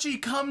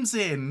 Sachi comes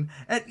in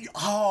and,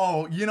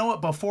 you know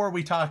what? Before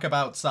we talk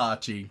about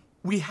Sachi,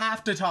 we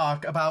have to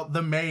talk about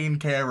the main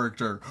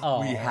character.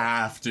 Oh. We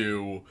have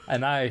to.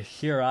 And I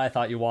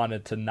thought you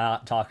wanted to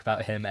not talk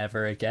about him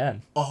ever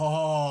again.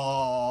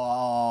 Oh.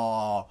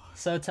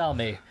 So tell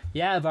me,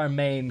 you have our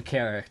main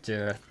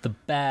character, the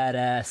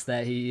badass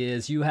that he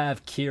is. You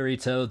have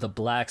Kirito, the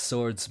Black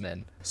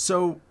Swordsman.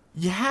 So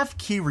you have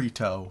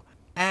Kirito,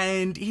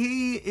 and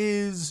he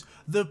is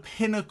the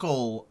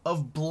pinnacle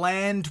of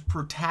bland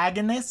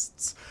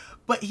protagonists,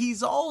 but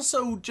he's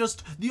also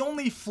just, the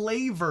only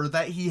flavor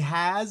that he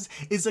has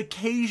is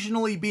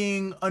occasionally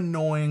being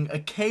annoying,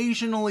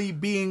 occasionally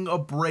being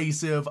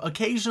abrasive,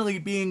 occasionally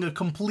being a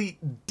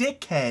complete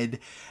dickhead,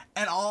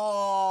 and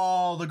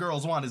all the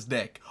girls want his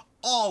dick.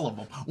 All of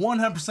them.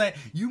 100%.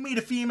 You meet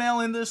a female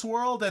in this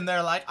world and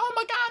they're like, oh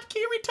my god,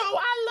 Kirito,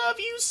 I love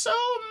you so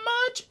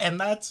much. And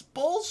that's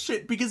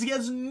bullshit because he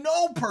has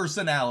no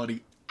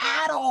personality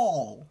at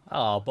all.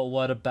 Oh, but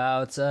what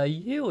about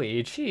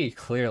Yui? She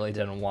clearly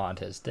didn't want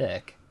his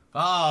dick.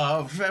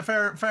 Oh,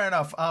 fair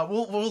enough.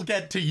 We'll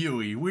get to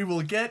Yui. We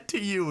will get to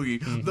Yui,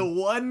 the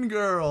one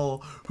girl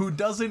who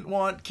doesn't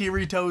want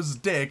Kirito's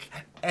dick,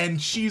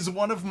 and she's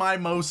one of my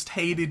most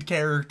hated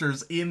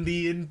characters in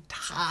the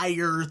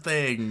entire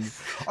thing.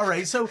 All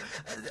right, so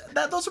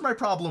those are my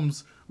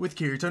problems with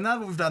Kirito. Now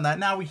that we've done that,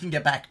 now we can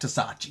get back to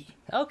Sachi.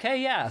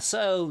 Okay, yeah.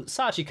 So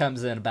Sachi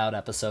comes in about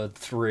episode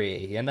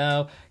 3. You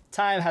know,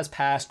 time has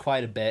passed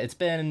quite a bit. It's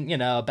been,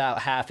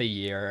 about half a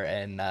year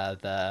in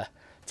the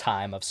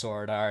time of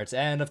Sword Art,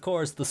 and of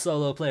course the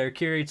solo player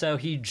Kirito,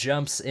 he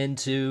jumps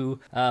into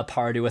a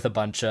party with a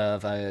bunch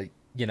of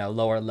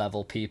lower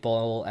level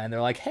people, and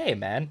they're like, hey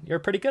man, you're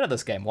pretty good at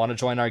this game, want to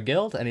join our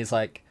guild? And he's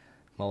like,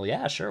 well,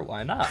 yeah, sure,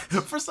 why not?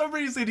 For some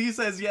reason he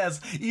says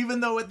yes, even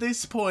though at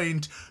this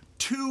point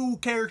two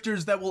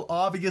characters that will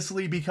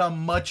obviously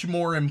become much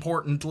more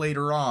important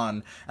later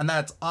on, and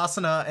that's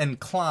Asuna and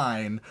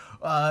Klein.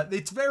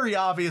 It's very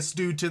obvious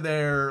due to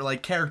their,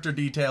 like, character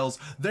details.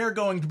 They're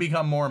going to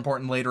become more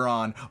important later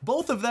on.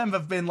 Both of them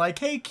have been like,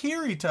 hey,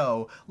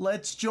 Kirito,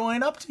 let's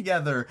join up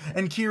together.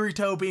 And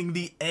Kirito, being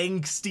the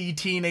angsty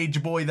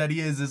teenage boy that he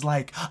is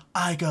like,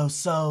 I go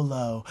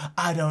solo.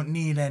 I don't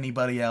need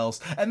anybody else.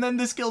 And then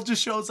this guild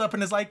just shows up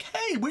and is like,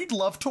 hey, we'd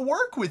love to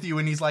work with you.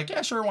 And he's like,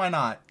 yeah, sure, why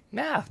not?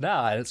 Yeah,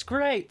 no, it's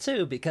great,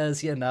 too,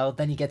 because, you know,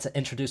 then you get to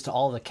introduce to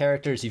all the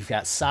characters. You've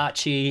got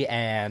Sachi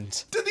and...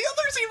 Did the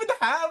others even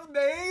have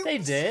names? They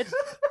did.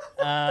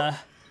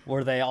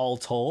 Were they all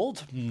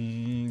told?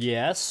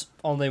 Yes,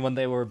 only when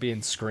they were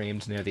being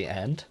screamed near the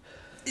end.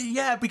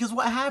 Yeah, because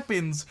what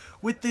happens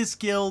with this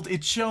guild,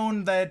 it's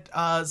shown that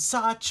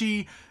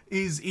Sachi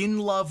is in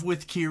love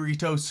with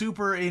Kirito,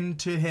 super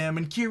into him,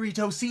 and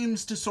Kirito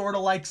seems to sort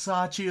of like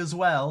Sachi as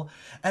well.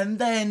 And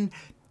then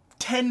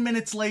 10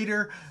 minutes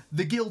later,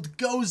 the guild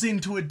goes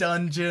into a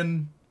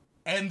dungeon,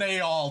 and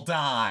they all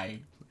die.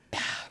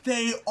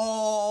 They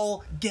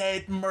all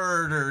get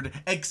murdered,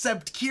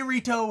 except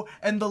Kirito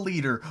and the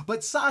leader. But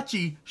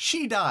Sachi,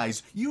 she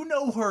dies. You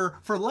know her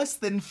for less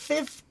than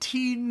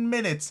 15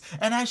 minutes.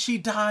 And as she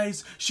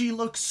dies, she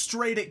looks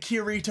straight at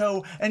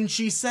Kirito and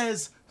she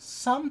says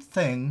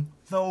something,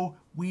 though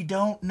we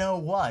don't know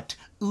what.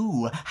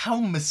 Ooh,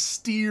 how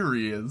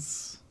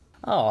mysterious.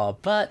 Oh,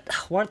 but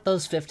weren't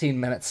those 15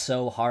 minutes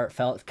so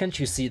heartfelt?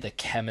 Couldn't you see the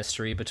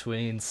chemistry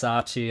between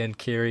Sachi and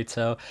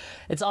Kirito?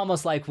 It's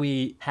almost like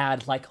we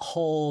had, like,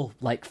 whole,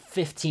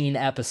 15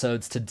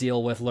 episodes to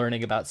deal with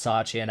learning about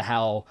Sachi and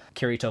how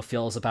Kirito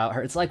feels about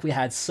her. It's like we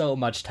had so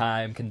much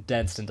time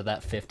condensed into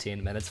that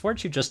 15 minutes.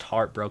 Weren't you just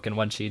heartbroken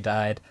when she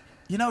died?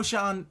 You know,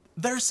 Sean,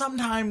 there's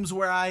sometimes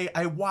where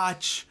I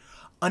watch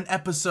an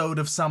episode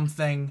of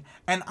something,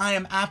 and I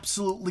am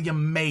absolutely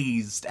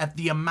amazed at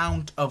the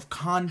amount of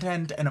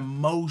content and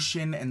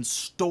emotion and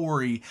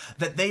story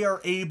that they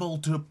are able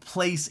to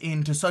place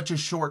into such a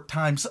short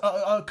time. So,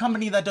 a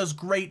company that does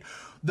great,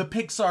 the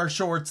Pixar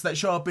shorts that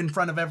show up in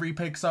front of every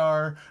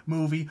Pixar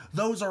movie,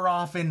 those are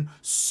often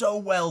so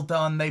well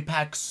done. They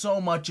pack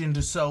so much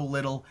into so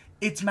little.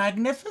 It's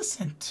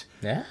magnificent.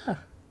 Yeah.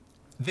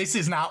 This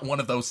is not one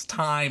of those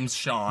times,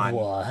 Sean.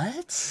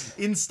 What?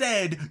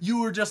 Instead,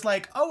 you were just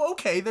like, oh,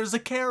 okay, there's a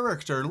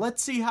character.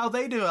 Let's see how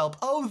they develop.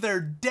 Oh,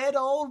 they're dead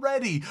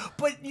already.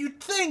 But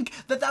you'd think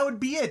that would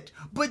be it.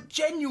 But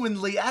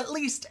genuinely, at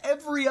least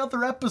every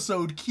other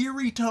episode,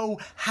 Kirito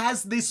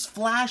has this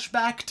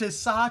flashback to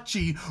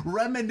Sachi,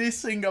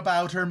 reminiscing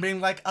about her,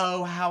 being like,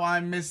 oh, how I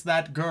miss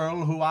that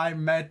girl who I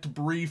met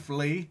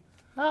briefly.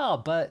 Oh,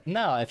 but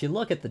no, if you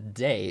look at the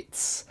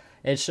dates,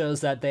 it shows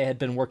that they had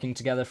been working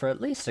together for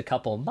at least a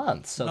couple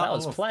months, so that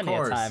was plenty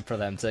of time for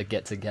them to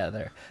get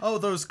together. Oh,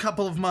 those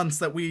couple of months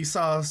that we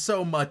saw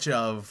so much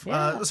of.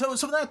 Yeah. So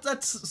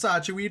that's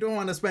Sachi. We don't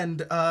want to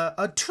spend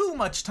too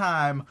much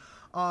time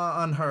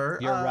on her.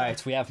 You're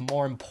right. We have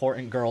more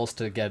important girls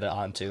to get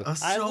onto.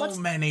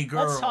 Many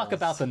girls. Let's talk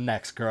about the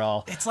next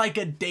girl. It's like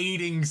a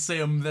dating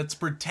sim that's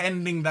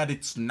pretending that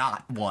it's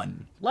not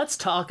one. Let's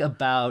talk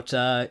about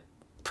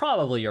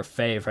probably your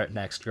favorite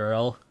next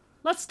girl.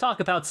 Let's talk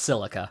about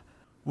Silica.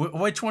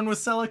 Which one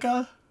was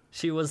Silica?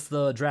 She was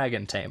the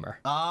dragon tamer.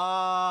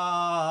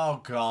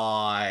 Oh,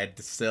 God.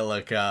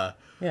 Silica.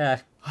 Yeah.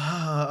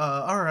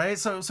 All right.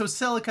 So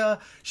Silica,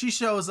 she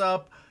shows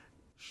up.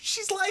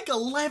 She's like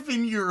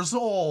 11 years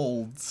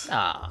old.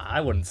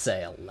 I wouldn't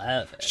say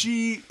 11.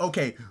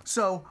 Okay,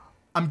 so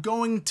I'm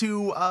going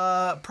to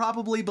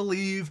probably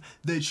believe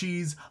that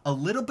she's a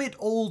little bit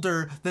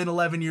older than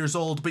 11 years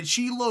old, but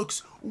she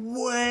looks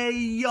way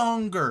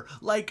younger,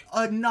 like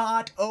a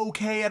not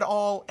okay at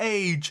all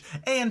age.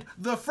 And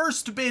the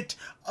first bit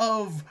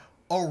of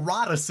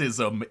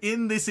eroticism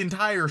in this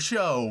entire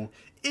show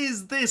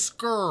is this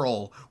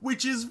girl,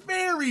 which is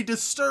very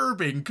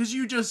disturbing because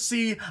you just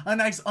see a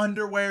nice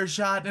underwear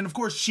shot, and of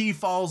course she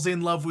falls in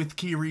love with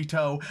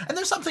Kirito, and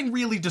there's something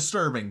really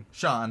disturbing,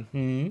 Sean.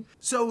 Mm-hmm.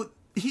 So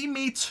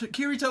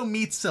Kirito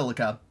meets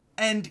Silica,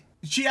 and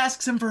she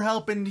asks him for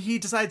help, and he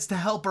decides to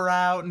help her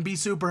out and be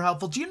super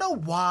helpful. Do you know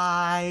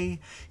why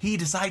he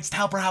decides to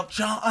help her out,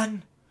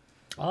 Sean?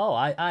 Oh,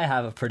 I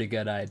have a pretty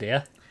good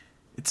idea.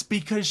 It's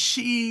because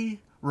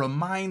she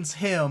reminds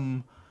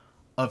him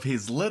of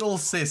his little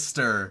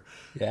sister.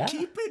 Yeah.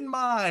 Keep in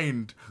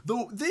mind,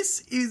 though,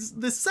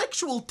 the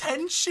sexual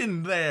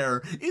tension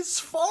there is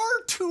far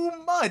too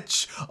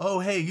much. Oh,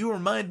 hey, you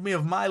remind me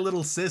of my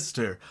little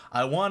sister.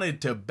 I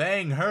wanted to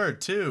bang her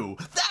too.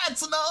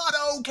 That's not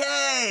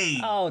okay.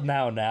 Oh,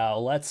 now,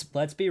 let's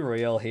be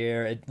real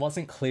here. It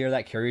wasn't clear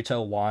that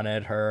Kirito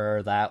wanted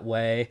her that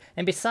way.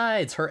 And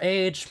besides, her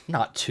age,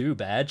 not too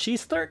bad.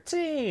 She's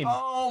 13.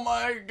 Oh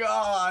my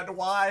God,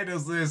 why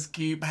does this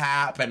keep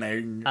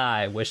happening?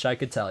 I wish I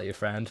could tell you,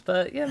 friend,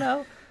 but you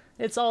know,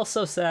 it's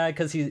also sad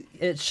because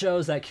it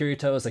shows that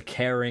Kirito is a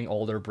caring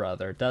older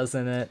brother,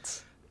 doesn't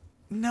it?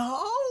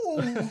 No,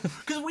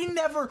 because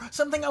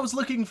something I was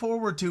looking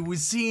forward to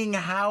was seeing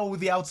how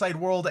the outside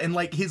world and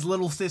like his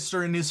little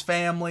sister and his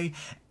family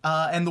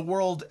and the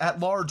world at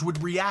large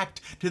would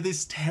react to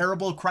this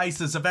terrible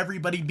crisis of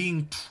everybody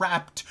being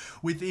trapped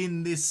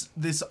within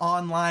this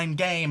online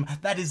game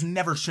that is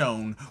never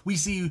shown. We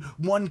see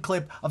one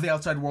clip of the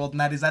outside world,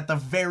 and that is at the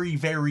very,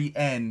 very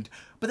end.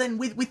 But then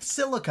with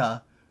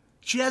Silica,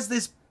 she has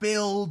this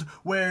build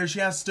where she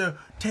has to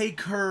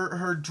take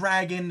her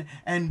dragon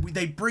and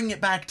they bring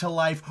it back to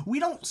life. We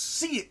don't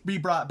see it be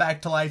brought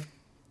back to life,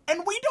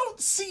 and we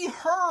don't see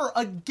her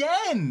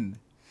again.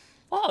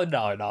 Oh,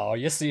 no.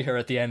 You see her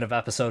at the end of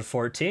episode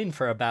 14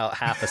 for about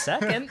half a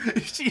second.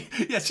 She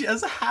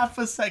has a half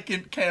a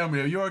second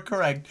cameo. You are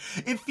correct.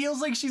 It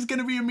feels like she's going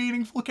to be a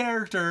meaningful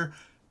character,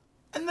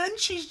 and then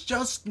she's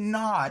just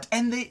not.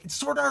 And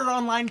Sword Art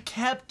Online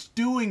kept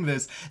doing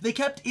this. They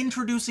kept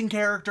introducing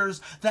characters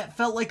that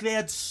felt like they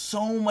had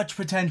so much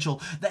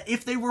potential, that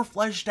if they were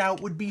fleshed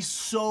out would be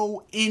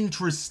so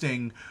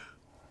interesting.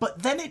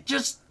 But then it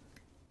just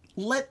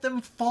let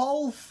them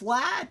fall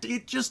flat.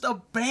 It just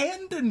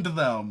abandoned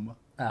them.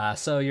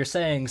 So you're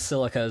saying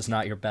Silica is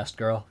not your best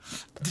girl?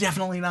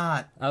 Definitely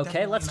not. Okay,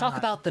 Definitely let's talk not.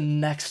 about the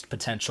next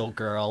potential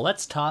girl.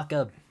 Let's talk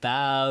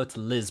about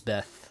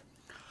Lisbeth.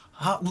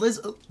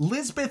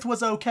 Lisbeth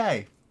was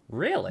okay.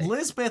 Really?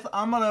 Lisbeth,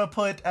 I'm gonna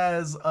put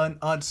as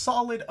a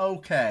solid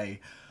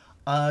okay.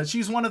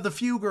 She's one of the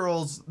few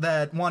girls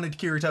that wanted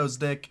Kirito's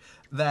dick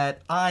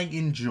that I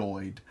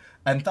enjoyed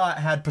and thought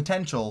had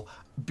potential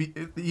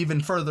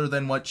even further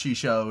than what she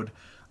showed.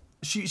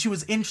 She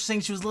was interesting.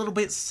 She was a little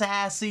bit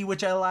sassy,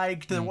 which I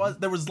liked. There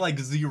was like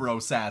zero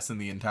sass in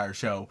the entire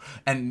show,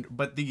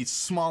 but the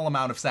small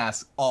amount of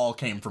sass all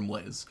came from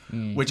Liz,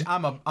 which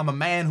I'm a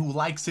man who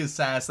likes his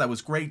sass. That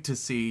was great to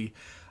see.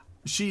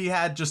 She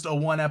had just a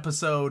one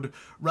episode,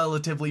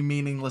 relatively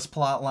meaningless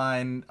plot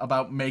line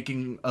about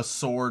making a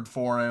sword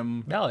for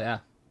him. Oh yeah.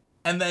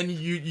 And then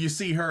you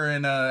see her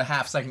in a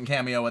half-second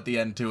cameo at the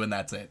end too, and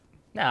that's it.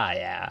 Ah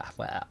yeah.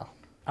 Well,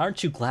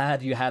 aren't you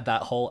glad you had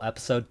that whole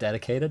episode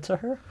dedicated to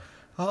her?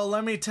 Oh,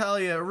 let me tell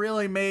you, it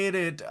really made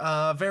it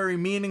a very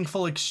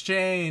meaningful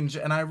exchange,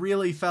 and I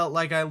really felt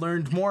like I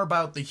learned more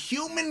about the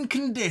human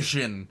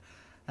condition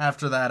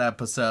after that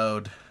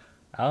episode.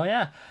 Oh,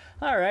 yeah.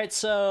 All right,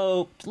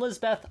 so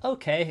Lisbeth,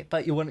 okay,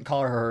 but you wouldn't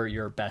call her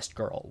your best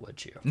girl,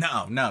 would you?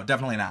 No,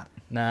 definitely not.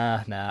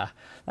 Nah,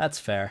 that's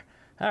fair.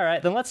 All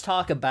right, then let's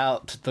talk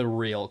about the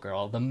real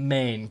girl, the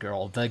main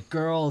girl, the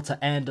girl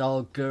to end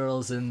all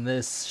girls in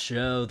this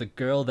show, the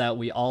girl that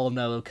we all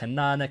know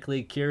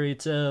canonically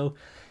Kirito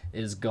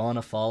is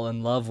gonna fall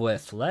in love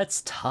with.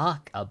 Let's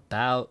talk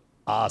about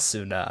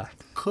Asuna.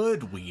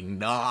 Could we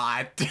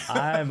not?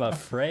 I'm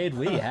afraid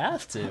we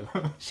have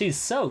to. She's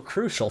so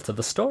crucial to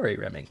the story,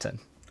 Remington.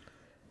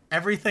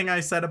 Everything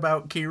I said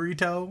about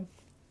Kirito,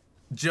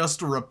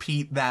 just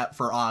repeat that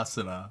for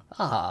Asuna.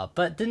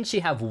 But didn't she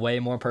have way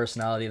more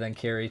personality than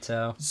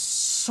Kirito?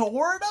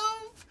 Sort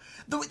of?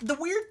 The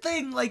weird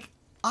thing, like,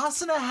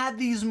 Asuna had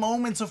these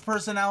moments of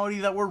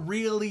personality that were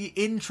really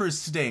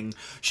interesting.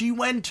 She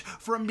went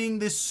from being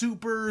this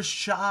super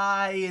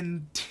shy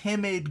and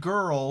timid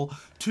girl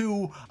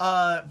to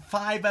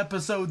 5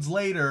 episodes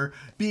later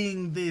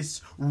being this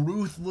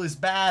ruthless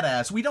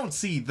badass. We don't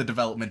see the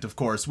development, of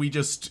course. We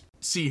just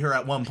see her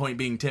at one point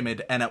being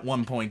timid and at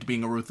one point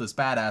being a ruthless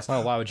badass.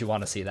 Well, why would you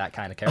want to see that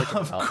kind of character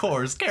development? Of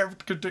course,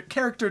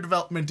 character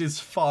development is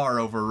far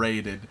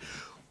overrated.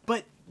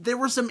 But there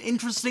were some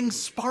interesting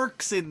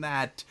sparks in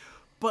that.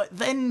 But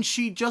then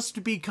she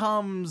just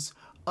becomes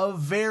a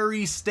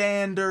very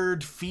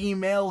standard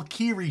female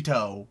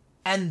Kirito.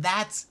 And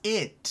that's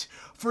it.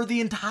 For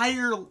the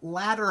entire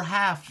latter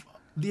half,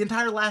 the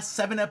entire last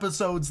 7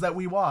 episodes that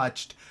we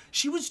watched,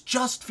 she was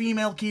just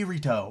female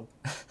Kirito.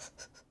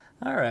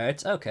 All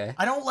right, okay.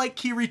 I don't like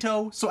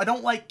Kirito, so I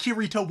don't like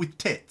Kirito with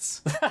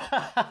tits.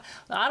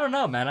 I don't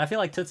know, man. I feel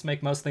like tits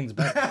make most things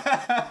better.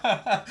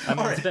 I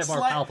mean, it's a bit more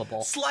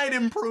palpable. Slight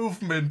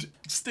improvement,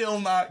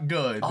 still not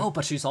good. Oh,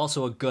 but she's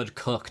also a good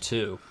cook,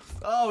 too.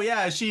 Oh,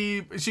 yeah,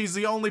 she's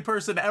the only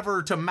person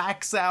ever to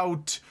max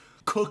out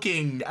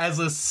cooking as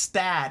a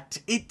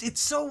stat.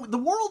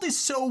 The world is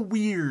so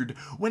weird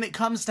when it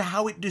comes to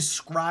how it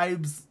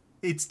describes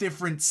its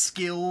different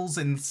skills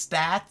and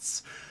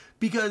stats,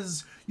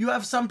 because you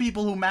have some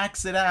people who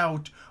max it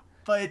out,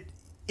 but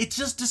it's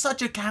just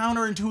such a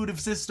counterintuitive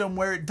system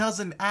where it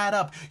doesn't add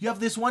up. You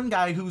have this one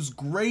guy who's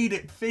great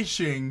at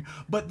fishing,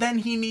 but then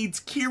he needs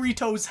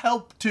Kirito's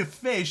help to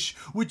fish,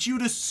 which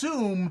you'd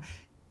assume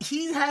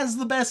he has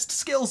the best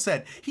skill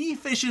set. He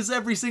fishes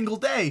every single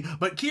day,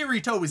 but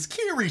Kirito is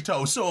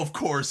Kirito, so of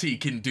course he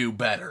can do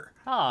better.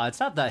 It's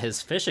not that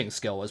his fishing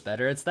skill was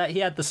better, it's that he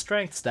had the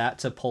strength stat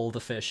to pull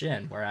the fish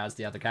in, whereas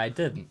the other guy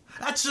didn't.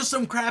 That's just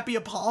some crappy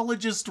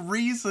apologist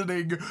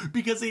reasoning,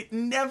 because it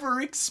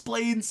never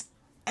explains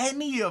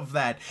any of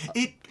that.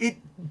 It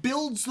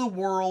builds the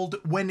world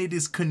when it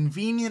is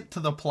convenient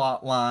to the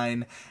plot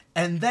line,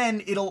 and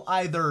then it'll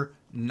either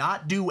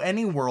not do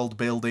any world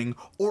building,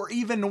 or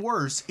even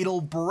worse,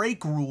 it'll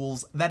break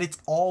rules that it's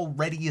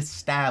already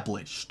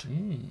established.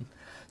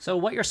 So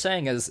what you're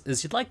saying is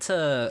you'd like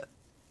to,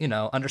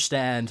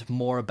 understand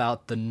more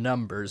about the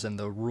numbers and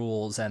the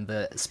rules and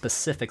the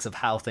specifics of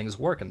how things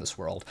work in this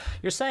world.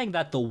 You're saying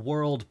that the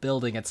world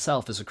building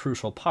itself is a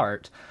crucial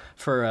part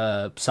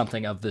for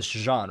something of this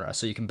genre,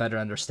 so you can better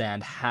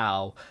understand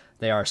how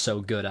they are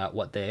so good at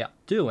what they are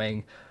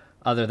doing,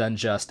 other than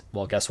just,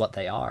 well, guess what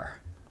they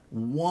are.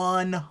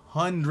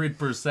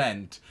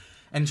 100%.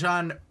 And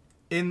Sean,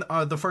 in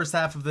the first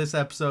half of this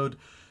episode,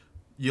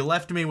 you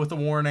left me with a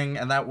warning,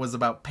 and that was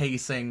about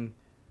pacing.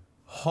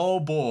 Oh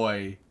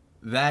boy,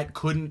 that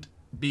couldn't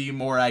be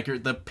more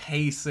accurate. The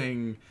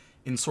pacing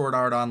in Sword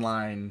Art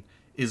Online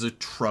is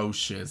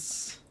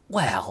atrocious.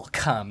 Well,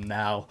 come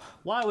now.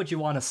 Why would you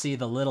want to see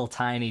the little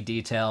tiny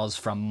details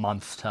from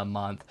month to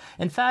month?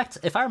 In fact,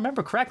 if I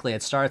remember correctly,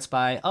 it starts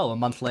by, a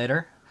month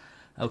later.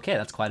 Okay,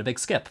 that's quite a big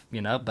skip,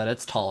 but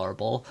it's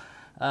tolerable.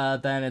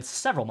 Then it's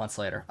several months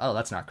later. Oh,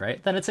 that's not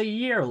great. Then it's a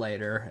year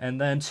later, and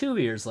then 2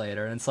 years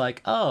later, and it's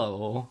like,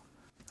 oh.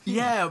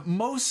 Yeah,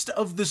 most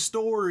of the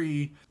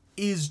story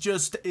is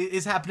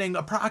happening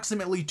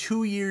approximately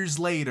 2 years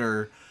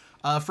later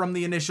from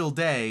the initial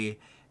day,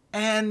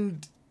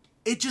 and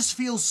it just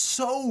feels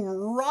so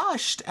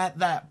rushed at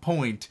that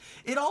point.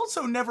 It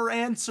also never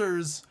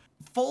answers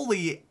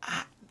fully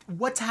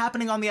what's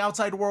happening on the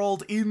outside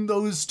world in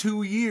those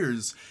 2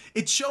 years.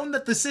 It's shown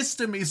that the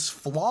system is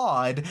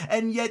flawed,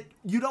 and yet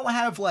you don't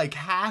have,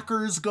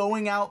 hackers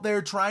going out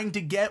there trying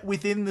to get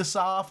within the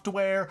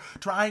software,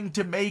 trying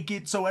to make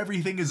it so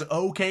everything is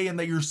okay and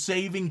that you're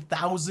saving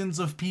thousands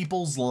of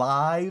people's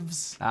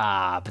lives.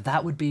 But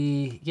that would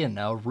be,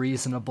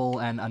 reasonable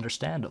and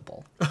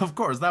understandable. Of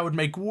course, that would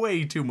make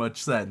way too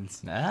much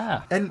sense.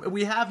 Yeah. And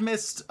we have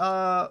missed,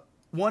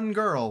 one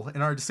girl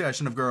in our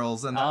discussion of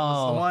girls, and that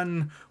was the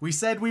one we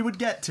said we would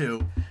get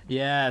to.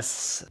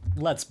 Yes,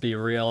 let's be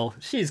real.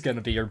 She's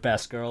gonna be your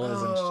best girl,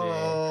 isn't she?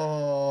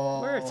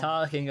 We're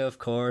talking, of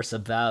course,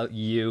 about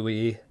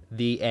Yui,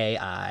 the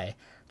AI.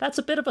 That's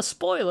a bit of a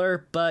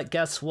spoiler, but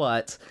guess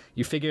what?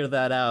 You figure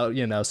that out,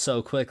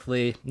 so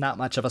quickly. Not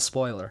much of a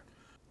spoiler.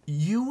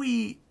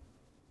 Yui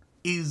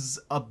is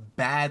a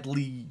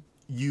badly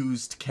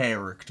used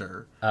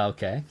character.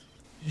 Okay.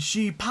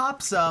 She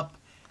pops up,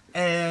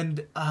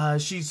 and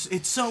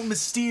it's so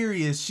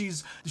mysterious.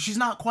 She's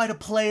not quite a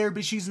player,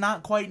 but she's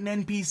not quite an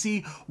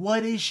NPC.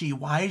 What is she?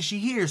 Why is she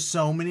here?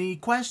 So many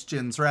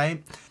questions,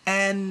 right?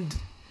 And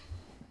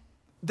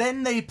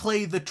then they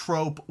play the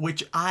trope,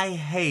 which I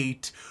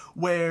hate,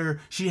 where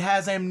she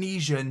has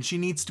amnesia and she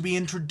needs to be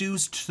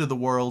introduced to the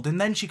world,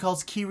 and then she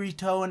calls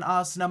Kirito and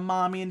Asuna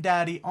mommy and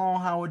daddy. Oh,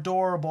 how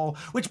adorable.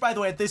 Which, by the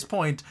way, at this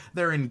point,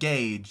 they're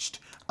engaged.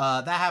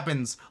 That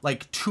happens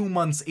 2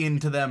 months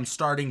into them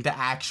starting to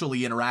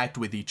actually interact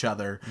with each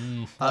other.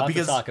 We'll have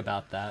to talk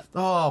about that.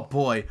 Oh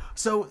boy.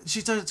 So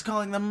she starts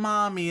calling them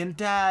mommy and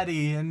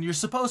daddy, and you're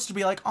supposed to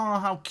be like, oh,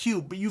 how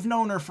cute, but you've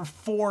known her for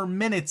 4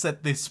 minutes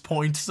at this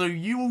point, so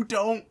you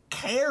don't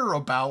care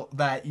about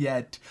that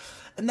yet.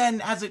 And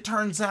then, as it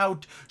turns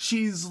out,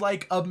 she's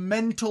like a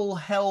mental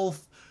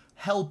health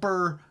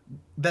helper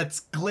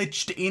that's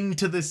glitched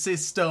into the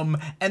system,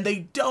 and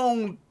they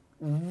don't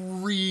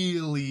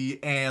really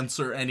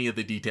answer any of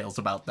the details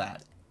about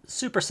that.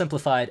 Super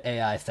simplified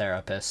AI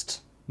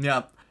therapist.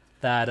 Yep.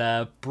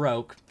 That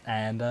broke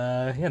and,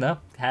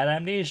 had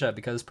amnesia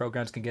because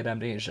programs can get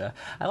amnesia.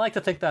 I like to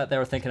think that they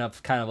were thinking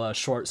of kind of a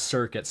short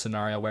circuit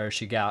scenario where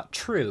she got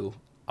true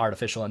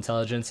artificial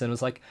intelligence and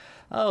was like,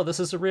 oh, this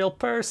is a real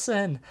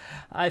person.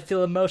 I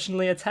feel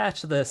emotionally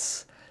attached to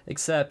this.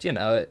 Except,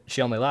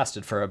 she only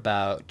lasted for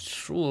about,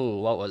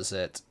 what was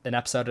it? An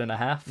episode and a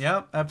half?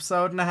 Yep,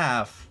 episode and a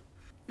half.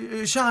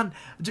 Sean,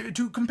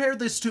 to compare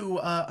this to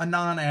a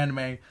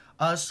non-anime,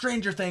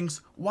 Stranger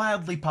Things,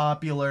 wildly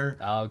popular.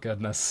 Oh,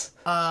 goodness.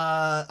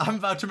 I'm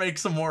about to make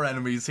some more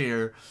enemies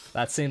here.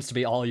 That seems to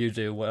be all you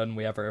do when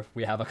we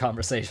have a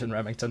conversation,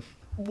 Remington.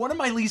 One of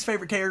my least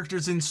favorite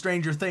characters in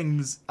Stranger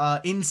Things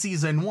in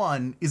Season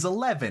 1 is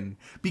Eleven,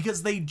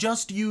 because they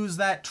just use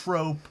that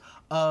trope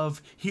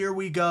of, here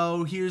we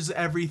go, here's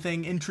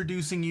everything,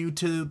 introducing you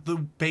to the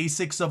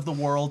basics of the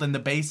world and the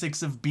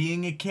basics of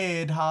being a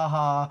kid,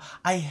 haha.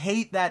 I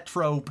hate that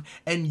trope,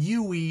 and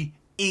Yui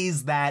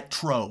is that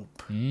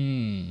trope.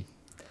 Yeah,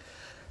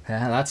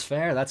 that's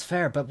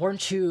fair, but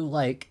weren't you,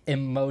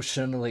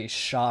 emotionally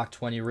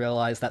shocked when you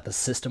realized that the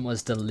system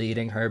was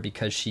deleting her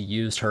because she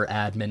used her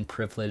admin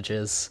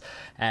privileges,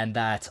 and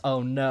that,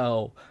 oh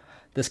no,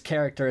 this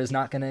character is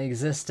not going to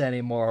exist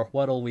anymore,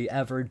 what'll we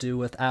ever do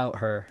without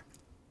her?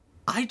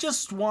 I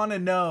just want to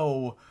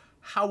know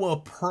how a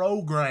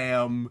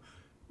program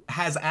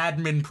has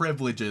admin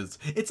privileges.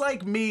 It's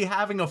like me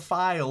having a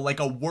file, like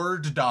a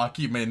Word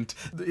document,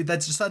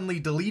 that's suddenly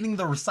deleting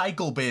the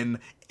recycle bin.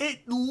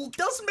 It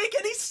doesn't make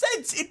any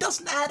sense. It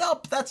doesn't add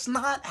up. That's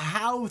not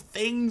how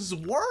things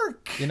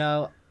work.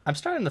 I'm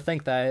starting to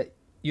think that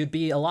you'd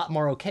be a lot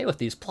more okay with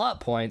these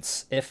plot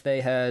points if they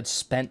had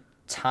spent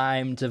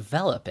time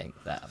developing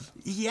them.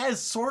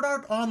 Yes, Sword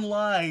Art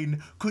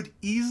Online could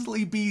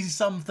easily be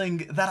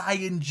something that I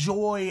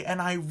enjoy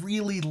and I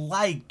really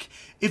like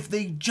if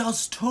they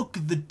just took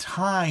the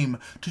time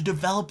to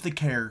develop the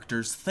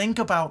characters, think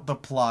about the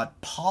plot,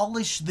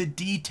 polish the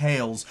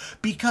details,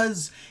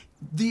 because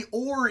the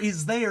ore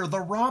is there, the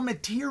raw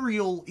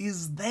material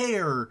is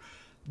there.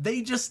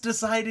 They just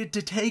decided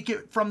to take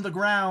it from the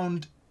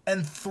ground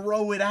and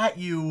throw it at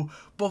you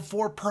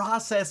before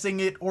processing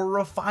it or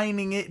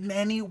refining it in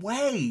any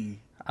way.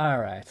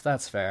 Alright,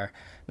 that's fair.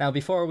 Now,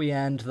 before we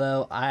end,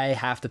 though, I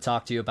have to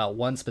talk to you about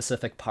one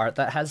specific part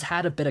that has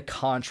had a bit of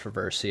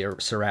controversy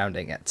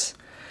surrounding it.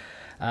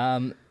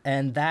 And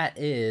that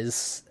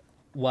is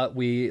what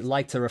we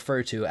like to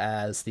refer to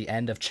as the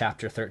end of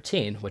Chapter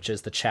 13, which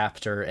is the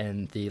chapter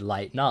in the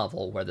light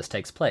novel where this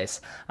takes place.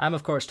 I'm,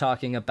 of course,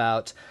 talking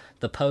about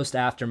the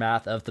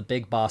post-aftermath of the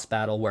big boss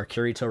battle where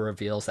Kirito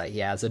reveals that he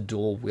has a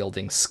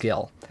dual-wielding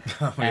skill.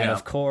 And,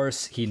 of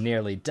course, he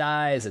nearly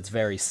dies. It's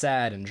very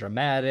sad and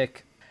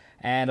dramatic.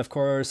 And, of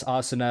course,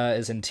 Asuna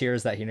is in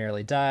tears that he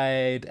nearly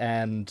died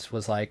and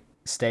was like,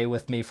 stay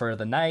with me for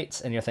the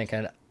night. And you're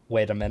thinking,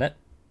 wait a minute.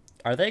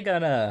 Are they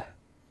gonna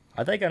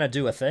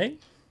do a thing?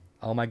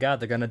 Oh my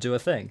god, they're gonna do a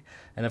thing.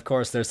 And of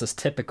course, there's this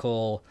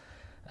typical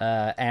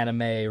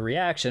anime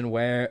reaction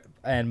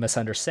and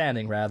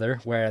misunderstanding rather,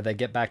 where they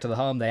get back to the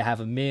home, they have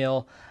a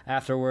meal.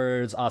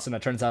 Afterwards,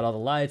 Asuna turns out all the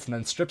lights and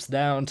then strips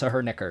down to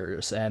her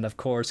knickers. And of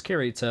course,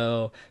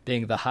 Kirito,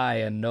 being the high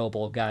and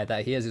noble guy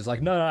that he is, he's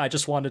like, no, I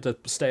just wanted to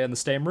stay in the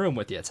same room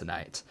with you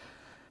tonight.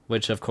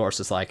 Which of course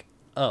is like,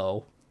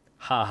 oh,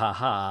 ha ha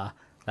ha.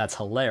 That's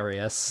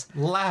hilarious.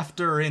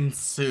 Laughter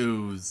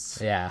ensues.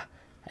 Yeah.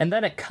 And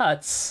then it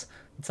cuts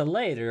to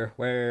later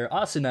where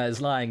Asuna is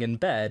lying in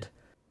bed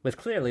with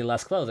clearly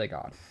less clothing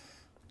on.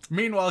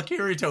 Meanwhile,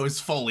 Kirito is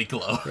fully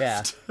clothed.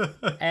 Yeah.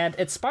 And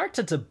it sparked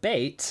a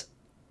debate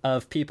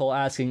of people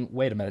asking,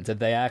 wait a minute, did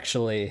they...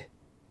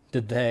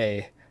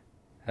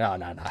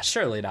 No,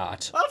 surely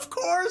not. Of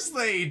course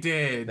they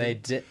did. They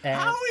did.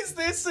 How is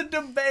this a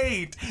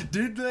debate?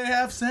 Did they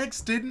have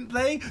sex? Didn't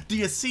they? Do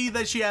you see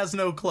that she has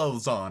no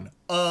clothes on?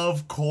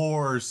 Of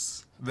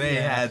course they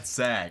had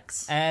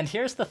sex. And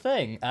here's the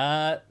thing.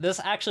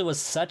 This actually was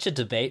such a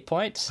debate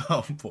point.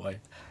 Oh boy.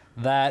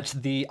 That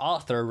the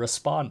author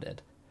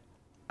responded.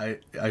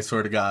 I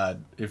swear to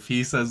God, if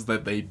he says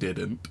that they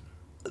didn't.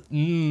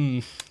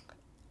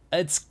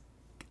 It's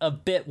a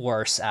bit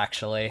worse,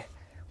 actually.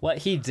 What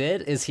he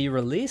did is he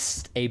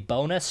released a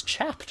bonus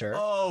chapter.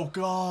 Oh,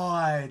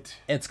 God.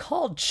 It's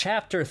called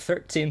Chapter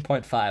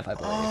 13.5, I believe.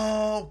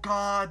 Oh,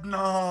 God,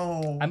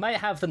 no. I might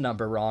have the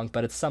number wrong,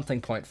 but it's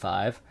something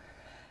 0.5,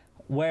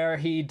 where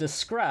he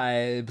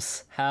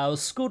describes how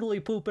Scoodly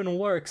Poopin'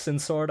 works in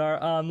Sword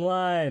Art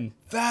Online.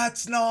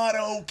 That's not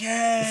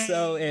okay.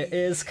 So it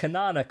is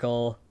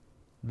canonical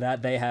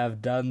that they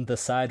have done the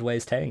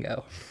Sideways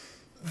Tango.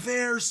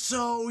 They're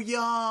so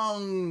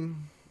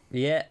young.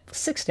 Yeah,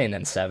 16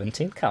 and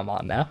 17, come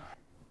on now.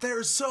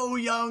 They're so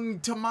young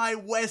to my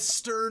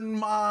Western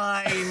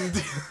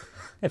mind.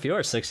 If you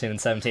were 16 and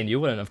 17, you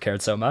wouldn't have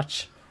cared so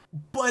much.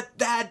 But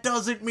that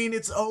doesn't mean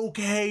it's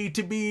okay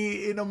to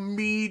be in a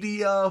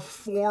media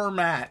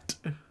format.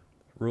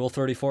 Rule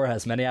 34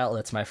 has many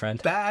outlets, my friend.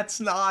 That's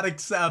not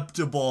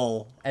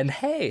acceptable. And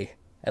hey,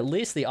 at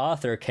least the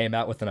author came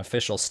out with an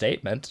official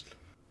statement.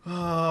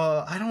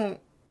 I don't...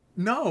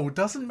 No,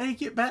 doesn't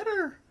make it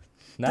better.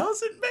 No?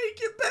 Doesn't make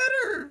it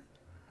better.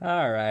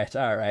 All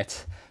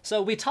right.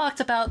 So we talked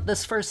about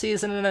this first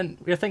season, and then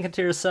you're thinking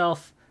to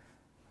yourself,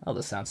 oh,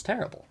 this sounds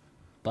terrible.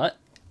 But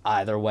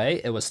either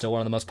way, it was still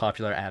one of the most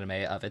popular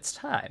anime of its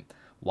time.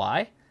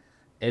 Why?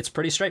 It's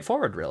pretty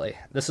straightforward, really.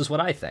 This is what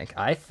I think.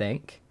 I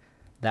think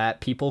that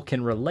people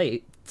can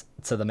relate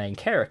to the main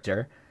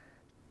character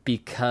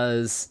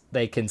because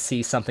they can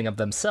see something of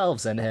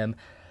themselves in him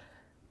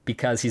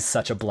because he's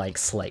such a blank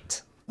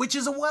slate. Which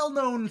is a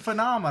well-known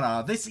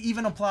phenomena. This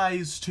even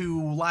applies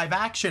to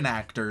live-action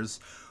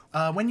actors.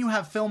 When you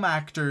have film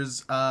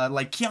actors,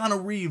 like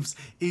Keanu Reeves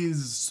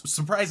is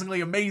surprisingly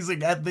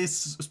amazing at this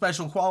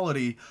special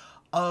quality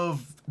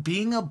of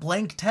being a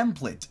blank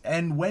template.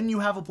 And when you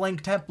have a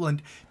blank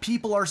template,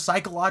 people are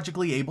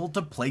psychologically able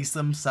to place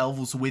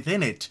themselves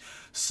within it.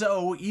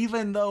 So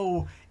even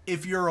though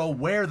if you're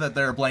aware that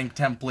they're a blank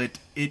template,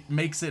 it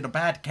makes it a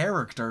bad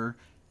character,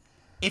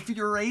 if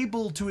you're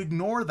able to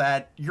ignore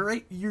that, you're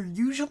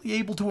usually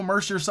able to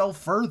immerse yourself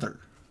further.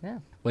 Yeah,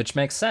 which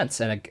makes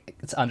sense, and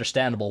it's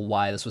understandable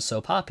why this was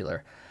so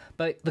popular.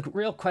 But the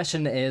real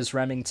question is,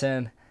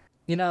 Remington,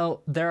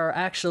 there are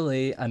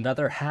actually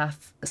another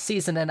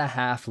season and a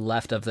half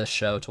left of this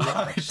show to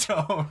watch.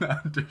 I don't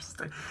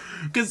understand.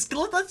 Because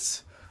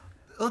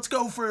let's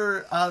go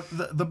for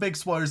the big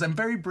spoilers and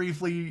very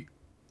briefly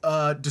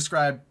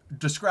describe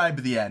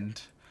the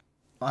end.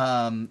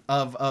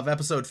 Of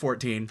episode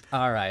 14.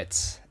 All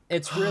right.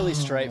 It's really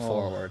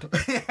straightforward.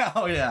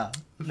 Oh, yeah.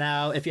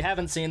 Now, if you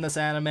haven't seen this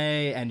anime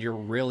and you're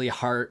really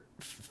heart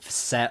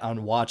set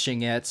on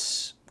watching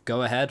it,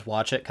 go ahead,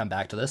 watch it, come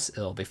back to this.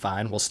 It'll be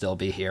fine. We'll still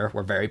be here.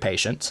 We're very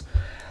patient.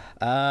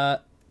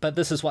 But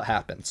this is what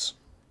happens.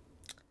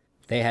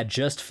 They had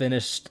just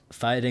finished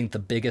fighting the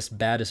biggest,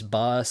 baddest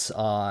boss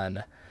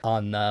on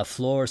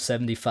floor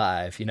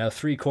 75,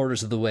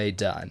 3/4 of the way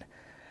done.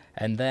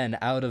 And then,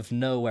 out of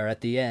nowhere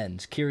at the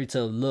end,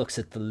 Kirito looks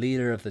at the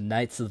leader of the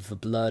Knights of the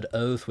Blood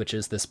Oath, which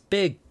is this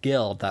big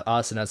guild that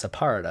Asuna's a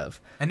part of.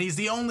 And he's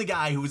the only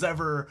guy who's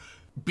ever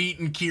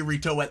beaten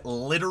Kirito at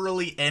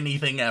literally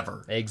anything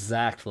ever.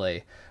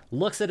 Exactly.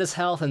 Looks at his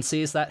health and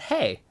sees that,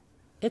 hey,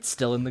 it's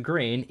still in the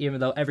green, even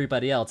though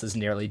everybody else is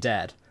nearly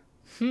dead.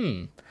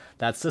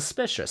 That's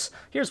suspicious.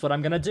 Here's what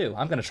I'm gonna do.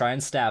 I'm gonna try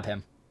and stab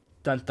him.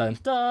 Dun dun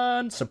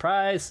dun!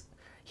 Surprise!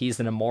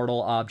 He's an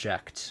immortal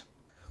object.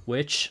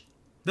 Which...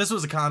 This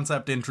was a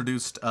concept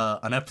introduced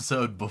an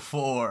episode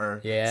before,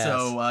 yes.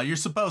 So you're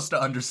supposed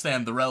to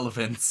understand the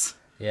relevance.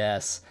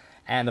 Yes,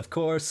 and of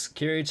course,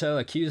 Kirito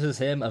accuses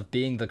him of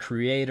being the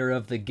creator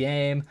of the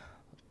game,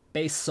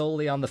 based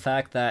solely on the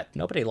fact that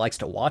nobody likes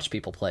to watch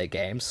people play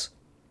games.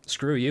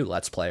 Screw you,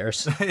 Let's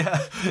Players.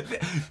 Yeah.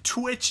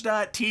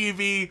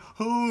 Twitch.tv,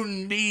 who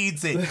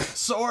needs it?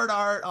 Sword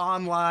Art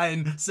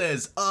Online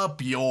says,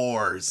 up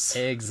yours.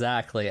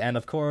 Exactly, and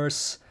of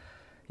course,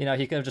 he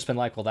could have just been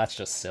like, well, that's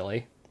just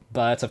silly.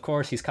 But, of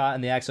course, he's caught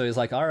in the act, so he's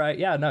like, all right,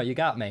 yeah, no, you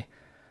got me.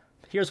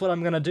 Here's what I'm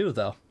going to do,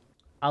 though.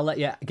 I'll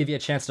give you a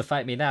chance to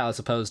fight me now as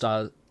opposed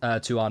to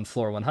on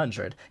floor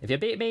 100. If you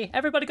beat me,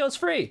 everybody goes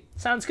free.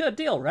 Sounds good,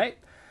 deal, right?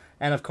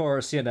 And, of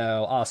course,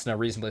 Asuna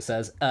reasonably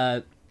says,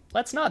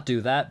 let's not do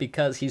that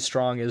because he's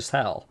strong as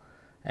hell.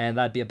 And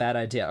that'd be a bad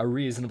idea. A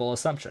reasonable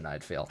assumption,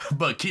 I'd feel.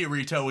 But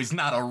Kirito is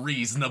not a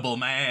reasonable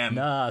man.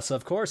 Nah, so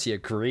of course he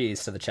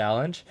agrees to the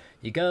challenge.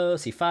 He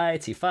goes, he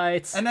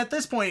fights. And at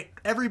this point,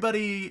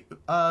 everybody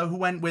who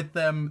went with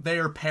them, they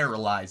are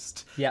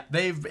paralyzed. Yeah.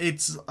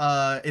 It's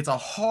a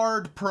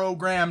hard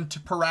programmed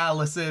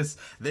paralysis.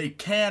 They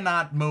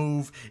cannot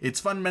move.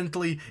 It's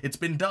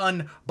been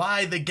done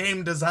by the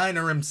game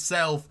designer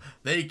himself.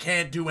 They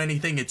can't do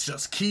anything. It's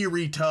just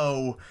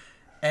Kirito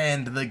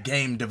and the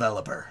game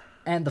developer.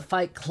 And the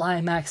fight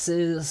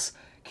climaxes.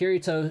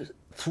 Kirito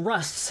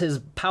thrusts his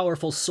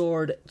powerful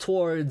sword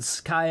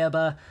towards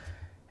Kayaba,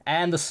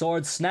 and the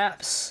sword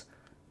snaps.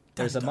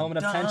 There's a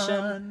moment of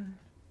tension,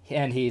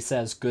 and he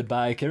says,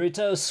 goodbye,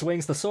 Kirito,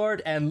 swings the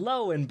sword, and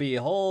lo and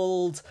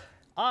behold,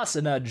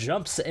 Asuna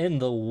jumps in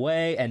the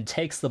way and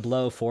takes the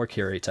blow for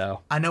Kirito.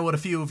 I know what a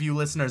few of you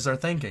listeners are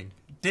thinking.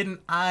 Didn't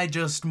I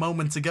just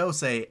moments ago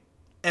say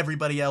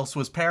everybody else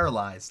was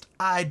paralyzed?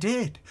 I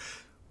did.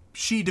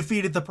 She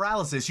defeated the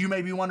paralysis. You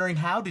may be wondering,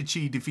 how did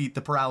she defeat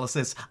the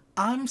paralysis?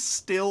 I'm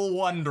still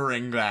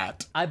wondering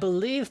that. I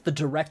believe the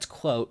direct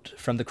quote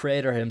from the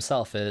creator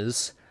himself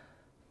is,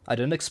 I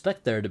didn't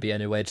expect there to be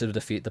any way to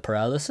defeat the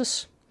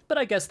paralysis, but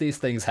I guess these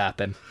things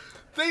happen.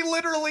 They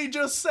literally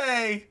just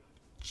say,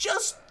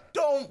 just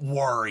don't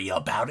worry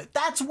about it.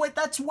 That's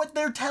what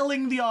they're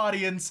telling the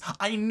audience.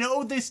 I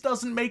know this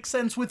doesn't make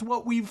sense with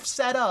what we've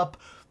set up,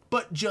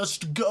 but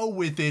just go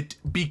with it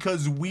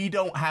because we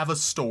don't have a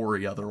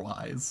story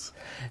otherwise.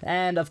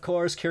 And of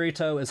course,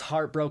 Kirito is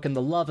heartbroken.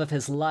 The love of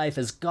his life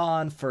is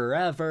gone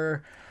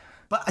forever.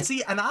 But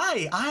see, and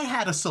I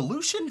had a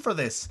solution for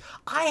this.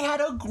 I had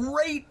a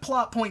great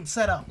plot point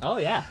set up. Oh,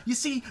 yeah. You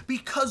see,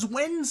 because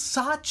when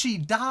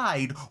Sachi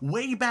died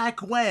way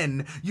back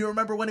when, you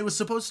remember when it was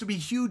supposed to be a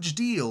huge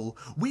deal,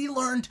 we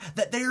learned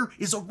that there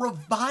is a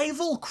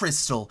revival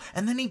crystal.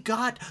 And then he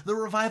got the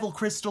revival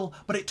crystal,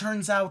 but it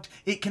turns out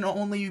it can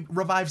only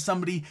revive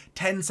somebody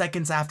 10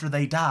 seconds after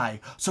they die.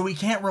 So he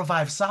can't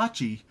revive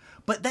Sachi.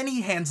 But then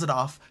he hands it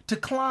off to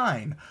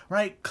Klein,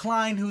 right?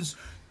 Klein, who's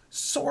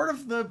sort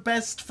of the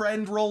best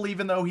friend role,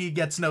 even though he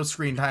gets no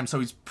screen time, so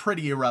he's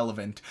pretty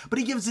irrelevant. But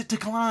he gives it to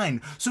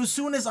Klein. So as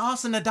soon as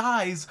Asuna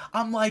dies,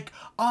 I'm like,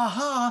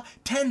 aha,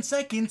 10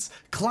 seconds,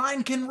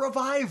 Klein can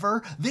revive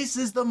her. This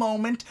is the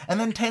moment. And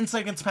then 10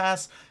 seconds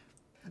pass,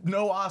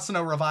 no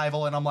Asuna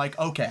revival, and I'm like,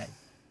 okay,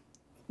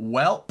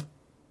 welp,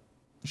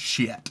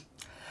 shit.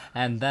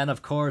 And then,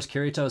 of course,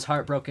 Kirito's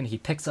heartbroken. He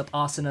picks up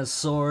Asuna's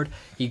sword.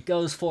 He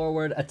goes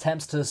forward,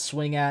 attempts to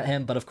swing at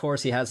him, but of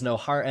course he has no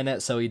heart in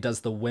it, so he does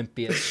the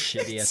wimpiest,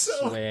 shittiest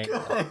swing.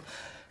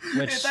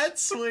 Which... That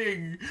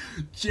swing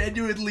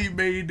genuinely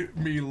made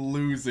me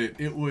lose it.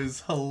 It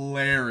was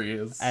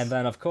hilarious. And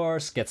then, of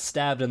course, gets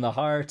stabbed in the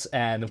heart,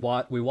 and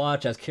we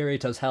watch as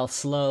Kirito's health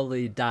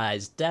slowly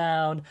dies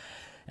down.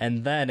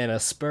 And then, in a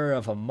spur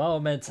of a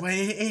moment...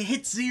 It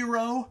hits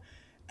 0,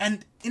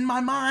 and in my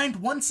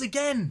mind, once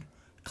again...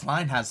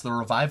 Klein has the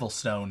revival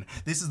stone.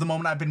 This is the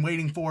moment I've been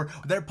waiting for.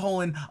 They're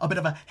pulling a bit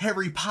of a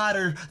Harry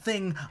Potter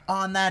thing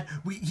on that.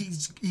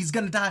 He's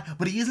gonna die,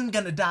 but he isn't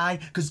gonna die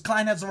because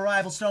Klein has the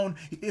revival stone.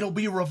 It'll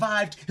be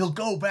revived. He'll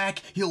go back.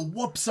 He'll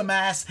whoop some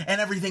ass,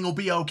 and everything will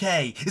be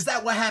okay. Is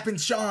that what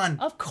happens, Sean?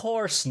 Of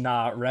course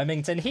not,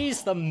 Remington.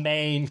 He's the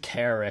main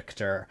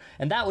character,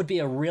 and that would be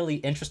a really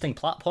interesting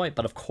plot point.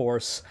 But of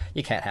course,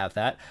 you can't have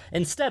that.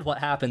 Instead, what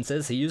happens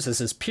is he uses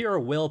his pure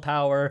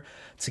willpower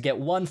to get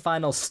one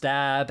final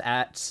stab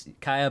at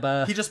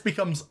Kayaba. He just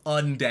becomes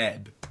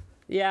undead.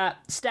 Yeah,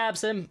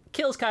 stabs him,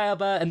 kills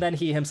Kayaba, and then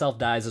he himself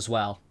dies as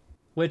well.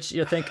 Which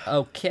you think,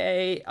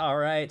 okay, all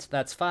right,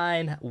 that's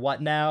fine.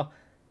 What now?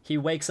 He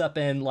wakes up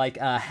in like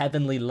a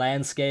heavenly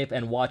landscape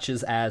and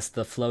watches as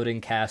the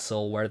floating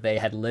castle where they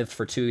had lived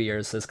for 2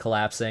 years is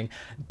collapsing.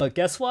 But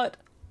guess what?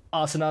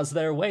 Asana's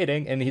there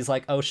waiting, and he's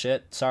like, oh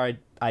shit, sorry,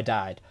 I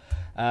died.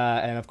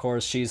 And of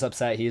course, she's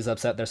upset, he's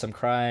upset, there's some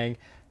crying.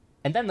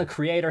 And then the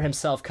creator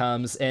himself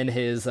comes in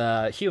his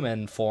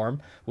human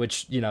form,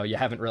 which, you know, you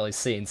haven't really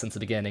seen since the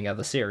beginning of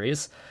the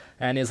series.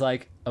 And he's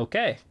like,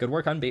 okay, good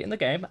work on beating the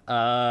game.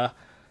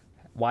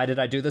 Why did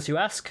I do this, you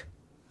ask?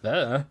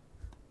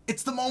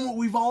 It's the moment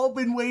we've all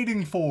been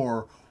waiting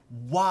for.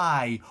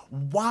 Why?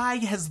 Why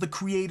has the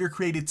creator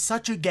created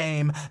such a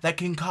game that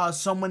can cause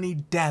so many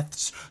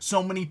deaths,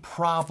 so many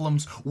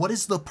problems? What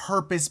is the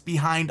purpose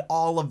behind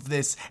all of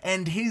this?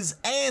 And his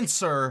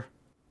answer...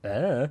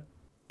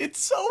 It's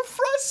so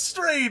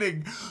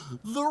frustrating.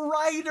 The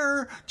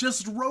writer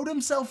just wrote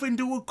himself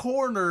into a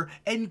corner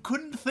and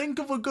couldn't think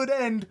of a good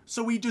end,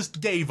 so he just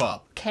gave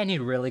up. Can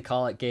you really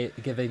call it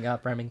giving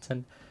up,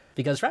 Remington?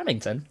 Because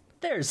Remington,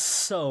 there's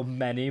so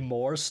many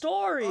more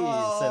stories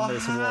in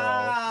this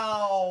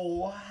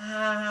world.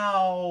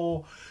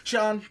 How?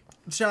 Sean,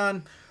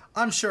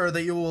 I'm sure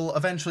that you will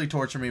eventually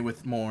torture me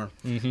with more.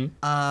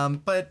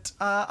 But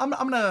I'm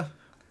gonna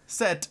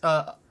set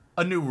a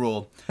new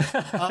rule.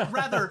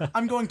 Rather,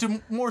 I'm going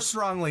to more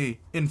strongly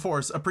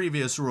enforce a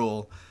previous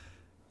rule.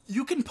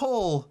 You can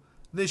pull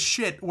this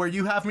shit where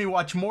you have me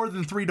watch more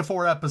than 3 to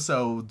 4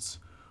 episodes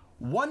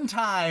one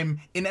time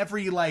in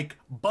every, like,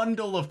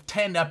 bundle of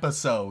 10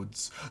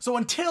 episodes. So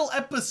until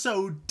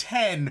episode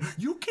 10,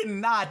 you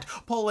cannot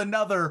pull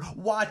another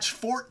watch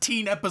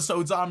 14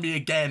 episodes on me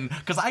again,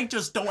 because I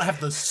just don't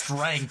have the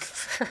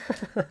strength.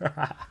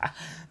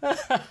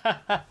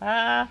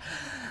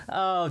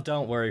 Oh,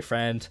 don't worry,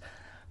 friend.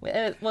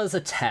 It was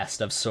a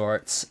test of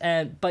sorts,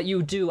 but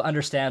you do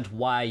understand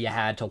why you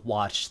had to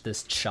watch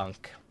this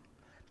chunk.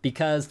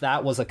 Because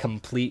that was a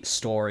complete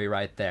story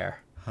right there.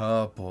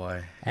 Oh,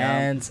 boy.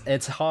 And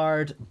it's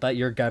hard, but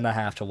you're gonna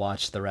have to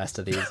watch the rest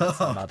of these at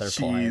some other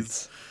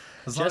points.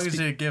 As long as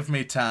you give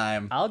me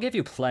time. I'll give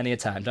you plenty of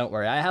time, don't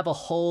worry. I have a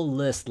whole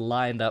list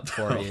lined up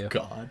for you. Oh,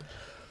 God.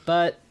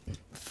 But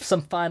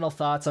some final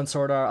thoughts on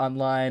Sword Art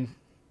Online.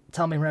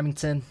 Tell me,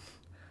 Remington,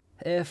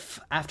 if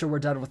after we're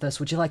done with this,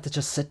 would you like to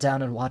just sit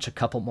down and watch a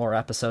couple more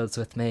episodes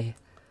with me?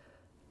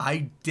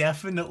 I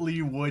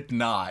definitely would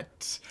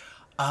not.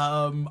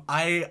 I'm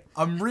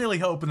really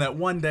hoping that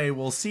one day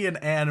we'll see an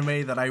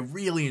anime that I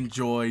really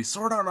enjoy.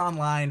 Sword Art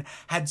Online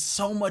had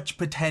so much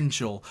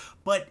potential,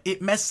 but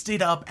it messed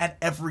it up at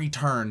every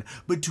turn.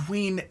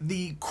 Between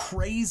the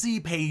crazy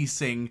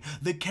pacing,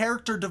 the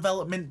character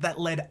development that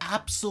led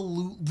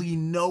absolutely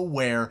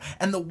nowhere,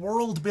 and the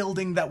world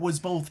building that was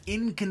both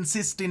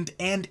inconsistent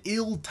and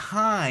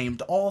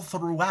ill-timed all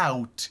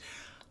throughout,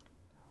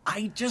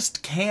 I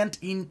just can't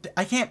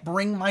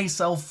bring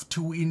myself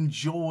to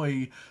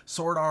enjoy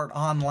Sword Art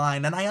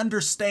Online, and I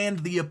understand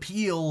the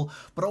appeal,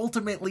 but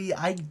ultimately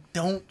I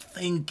don't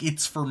think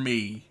it's for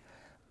me.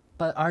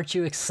 But aren't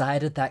you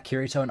excited that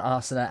Kirito and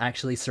Asuna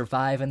actually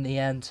survive in the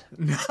end?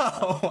 No,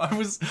 I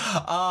was...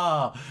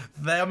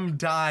 them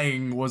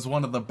dying was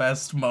one of the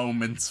best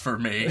moments for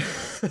me.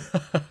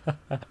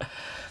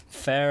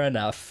 Fair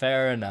enough,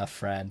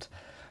 friend.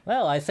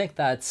 Well, I think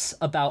that's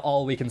about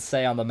all we can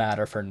say on the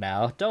matter for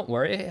now. Don't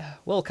worry,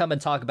 we'll come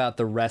and talk about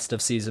the rest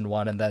of Season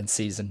 1 and then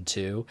Season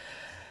 2.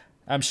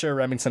 I'm sure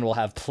Remington will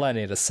have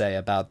plenty to say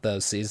about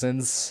those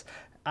seasons.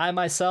 I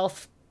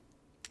myself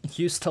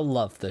used to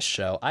love this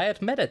show. I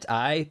admit it,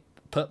 I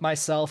put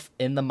myself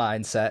in the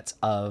mindset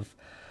of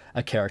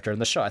a character in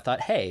the show. I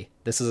thought, hey,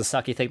 this is a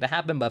sucky thing to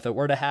happen, but if it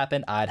were to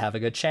happen, I'd have a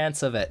good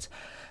chance of it.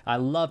 I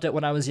loved it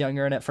when I was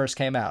younger and it first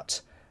came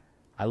out.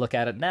 I look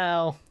at it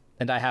now,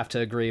 and I have to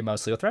agree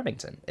mostly with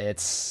Remington.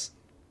 It's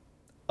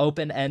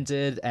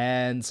open-ended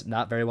and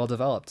not very well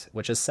developed,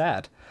 which is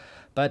sad.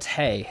 But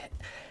hey,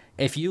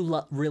 if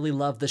you really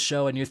love the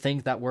show and you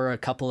think that we're a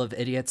couple of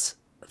idiots,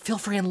 feel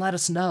free and let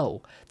us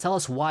know. Tell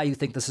us why you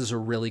think this is a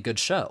really good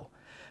show,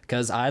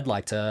 because I'd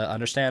like to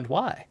understand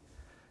why.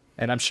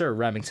 And I'm sure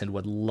Remington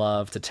would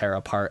love to tear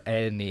apart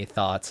any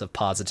thoughts of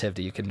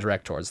positivity you can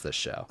direct towards this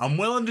show. I'm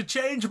willing to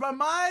change my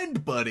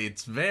mind, but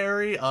it's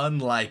very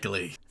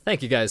unlikely.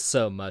 Thank you guys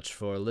so much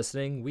for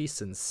listening. We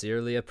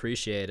sincerely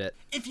appreciate it.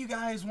 If you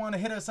guys want to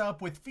hit us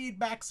up with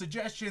feedback,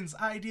 suggestions,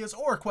 ideas,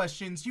 or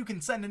questions, you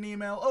can send an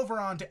email over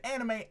on to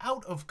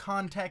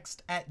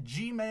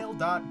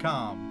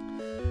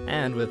animeoutofcontext@gmail.com.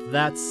 And with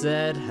that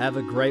said, have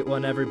a great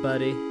one,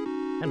 everybody,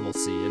 and we'll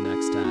see you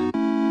next time.